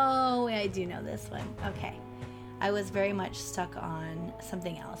 Oh, I do know this one. Okay. I was very much stuck on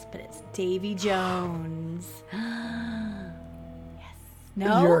something else, but it's Davy Jones. Yes.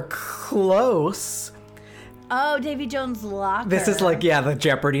 No? You're close. Oh, Davy Jones' locker. This is like, the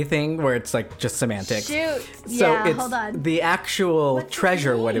Jeopardy thing where it's like just semantics. Shoot. So yeah, it's hold on. the actual What's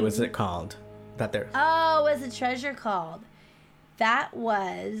treasure. the What name? was it called? That there. Oh, what was the treasure called? That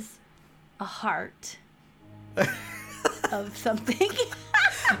was a heart of something.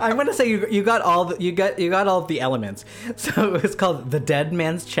 I'm gonna say you got all of the elements. So it was called the Dead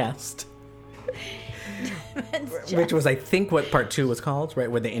Man's Chest, which was, I think, what part 2 was called, right?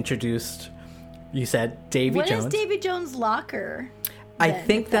 Where they introduced. You said Davy Jones. What is Davy Jones' locker? I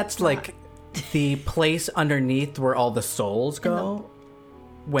think that's like the place underneath where all the souls go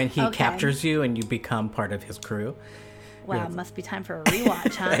when he captures you and you become part of his crew. Wow, must be time for a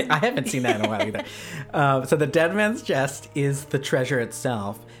rewatch, huh? I haven't seen that in a while either. So the Dead Man's Chest is the treasure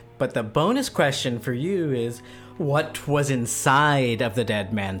itself, but the bonus question for you is, what was inside of the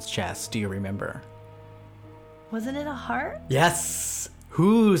Dead Man's Chest? Do you remember? Wasn't it a heart? Yes.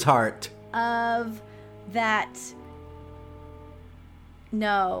 Whose heart? Of that.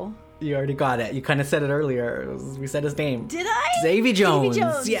 No. You already got it. You kind of said it earlier. We said his name. Did I? Davy Jones. Davy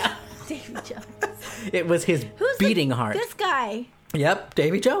Jones. Yeah. Davy Jones. It was his beating heart. This guy. Yep,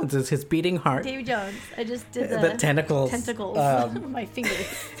 Davy Jones is his beating heart. Davy Jones. I just did the tentacles. Tentacles with my fingers.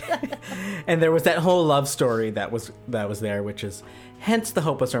 And there was that whole love story that was there, which is hence the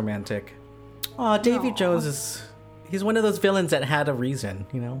hopeless romantic. Oh, Davy Jones he's one of those villains that had a reason,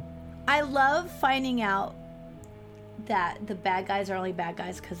 you know? I love finding out that the bad guys are only bad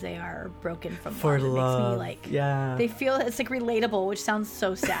guys because they are broken from For love. love. It makes me yeah. They feel it's like relatable, which sounds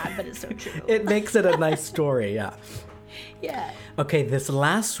so sad, but it's so true. It makes it a nice story, yeah. Yeah. Okay, this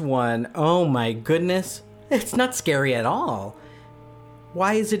last one, oh my goodness. It's not scary at all.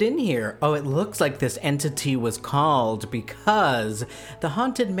 Why is it in here? Oh, it looks like this entity was called because the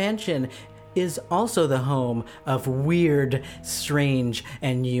Haunted Mansion is also the home of weird, strange,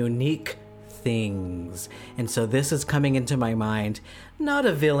 and unique things. And so this is coming into my mind. Not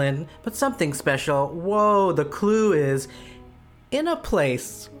a villain, but something special. Whoa, the clue is in a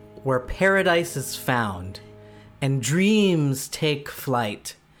place where paradise is found and dreams take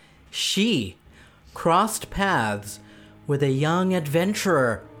flight. She crossed paths with a young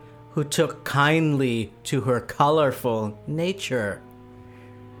adventurer who took kindly to her colorful nature.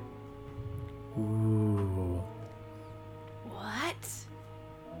 Ooh. What?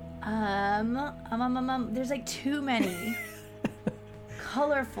 There's like too many.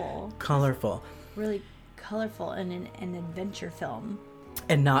 Colorful. Really colorful in an adventure film.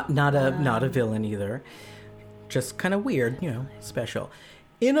 And not a villain either. Just kind of weird, special.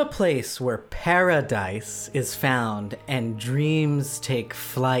 In a place where paradise is found and dreams take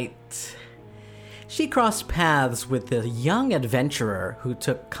flight, she crossed paths with the young adventurer who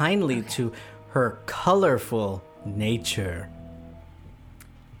took kindly to her colorful nature.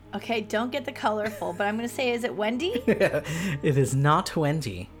 Okay, don't get the colorful, but I'm going to say, is it Wendy? It is not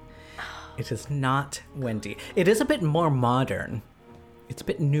Wendy. It is not Wendy. It is a bit more modern. It's a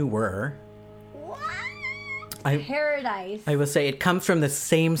bit newer. Paradise. I will say it comes from the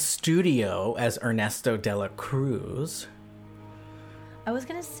same studio as Ernesto de la Cruz. I was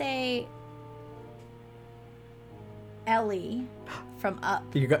going to say Ellie from Up.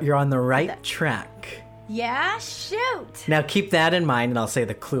 You're on the right track. Yeah, shoot. Now keep that in mind, and I'll say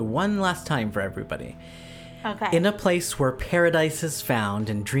the clue one last time for everybody. Okay. In a place where paradise is found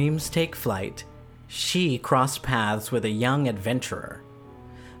and dreams take flight, she crossed paths with a young adventurer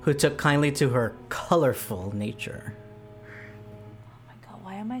who took kindly to her colorful nature. Oh my god,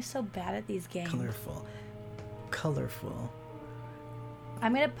 why am I so bad at these games? Colorful.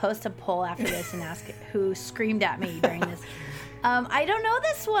 I'm going to post a poll after this and ask who screamed at me during this. I don't know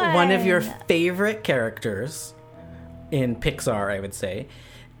this one. One of your favorite characters in Pixar, I would say.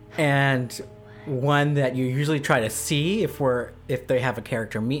 And one that you usually try to see if they have a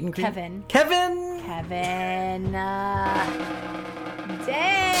character meet and greet. Kevin!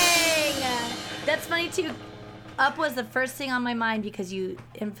 Dang! That's funny too. Up was the first thing on my mind because you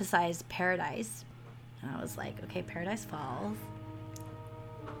emphasized paradise. And I was like, okay, Paradise Falls.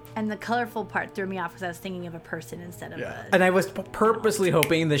 And the colorful part threw me off because I was thinking of a person instead of a... And I was purposely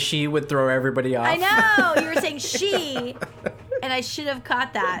hoping that she would throw everybody off. I know! You were saying she, and I should have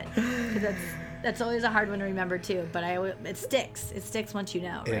caught that. Because that's always a hard one to remember, too. But it sticks. It sticks once you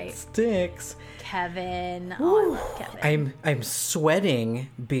know, right? It sticks. Kevin. Oh, I love Kevin. I'm sweating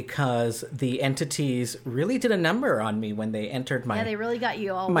because the entities really did a number on me when they entered my... Yeah, they really got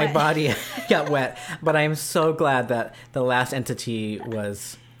you all my wet. body got wet. But I'm so glad that the last entity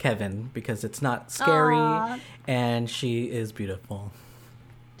was Kevin, because it's not scary. Aww. And she is beautiful.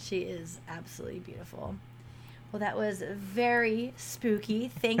 She is absolutely beautiful. Well, that was very spooky.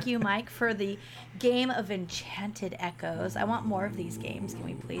 Thank you, Mike, for the game of Enchanted Echoes. I want more of these games. Can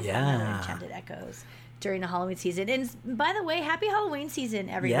we please have more Enchanted Echoes during the Halloween season? And by the way, happy Halloween season,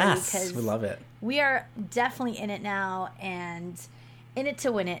 everybody. Yes, we love it. We are definitely in it now and in it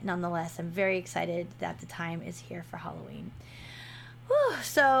to win it, nonetheless. I'm very excited that the time is here for Halloween. Whew,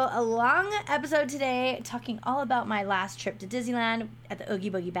 so a long episode today talking all about my last trip to Disneyland at the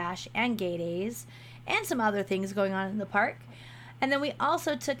Oogie Boogie Bash and Gay Days, and some other things going on in the park. And then we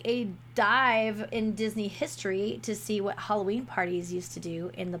also took a dive in Disney history to see what Halloween parties used to do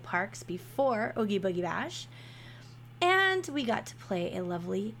in the parks before Oogie Boogie Bash. And we got to play a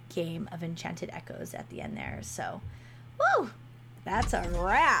lovely game of Enchanted Echoes at the end there. So, woo! That's a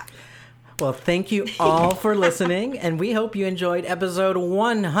wrap. Well, thank you all for listening, and we hope you enjoyed episode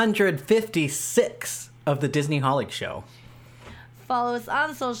 156 of the Disney Holic Show. Follow us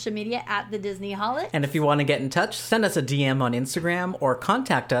on social media at The Disney Holic. And if you want to get in touch, send us a DM on Instagram or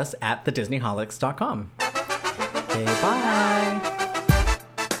contact us at thedisneyholics.com. Okay, bye.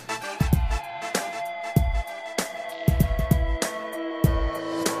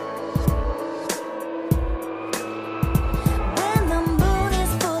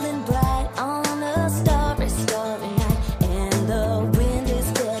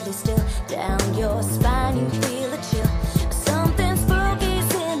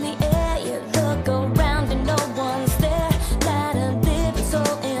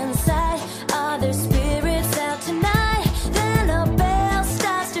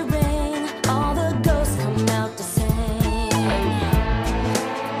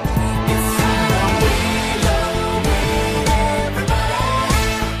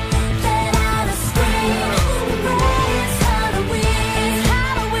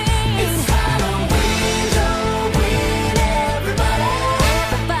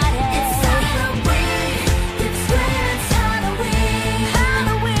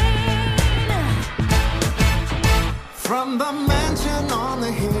 From the mansion on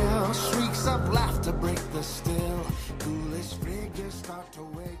the hill, shrieks of laughter break the still. Ghoulish figures start to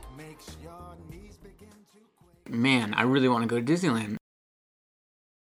wake, makes your knees begin to quake. Man, I really want to go to Disneyland.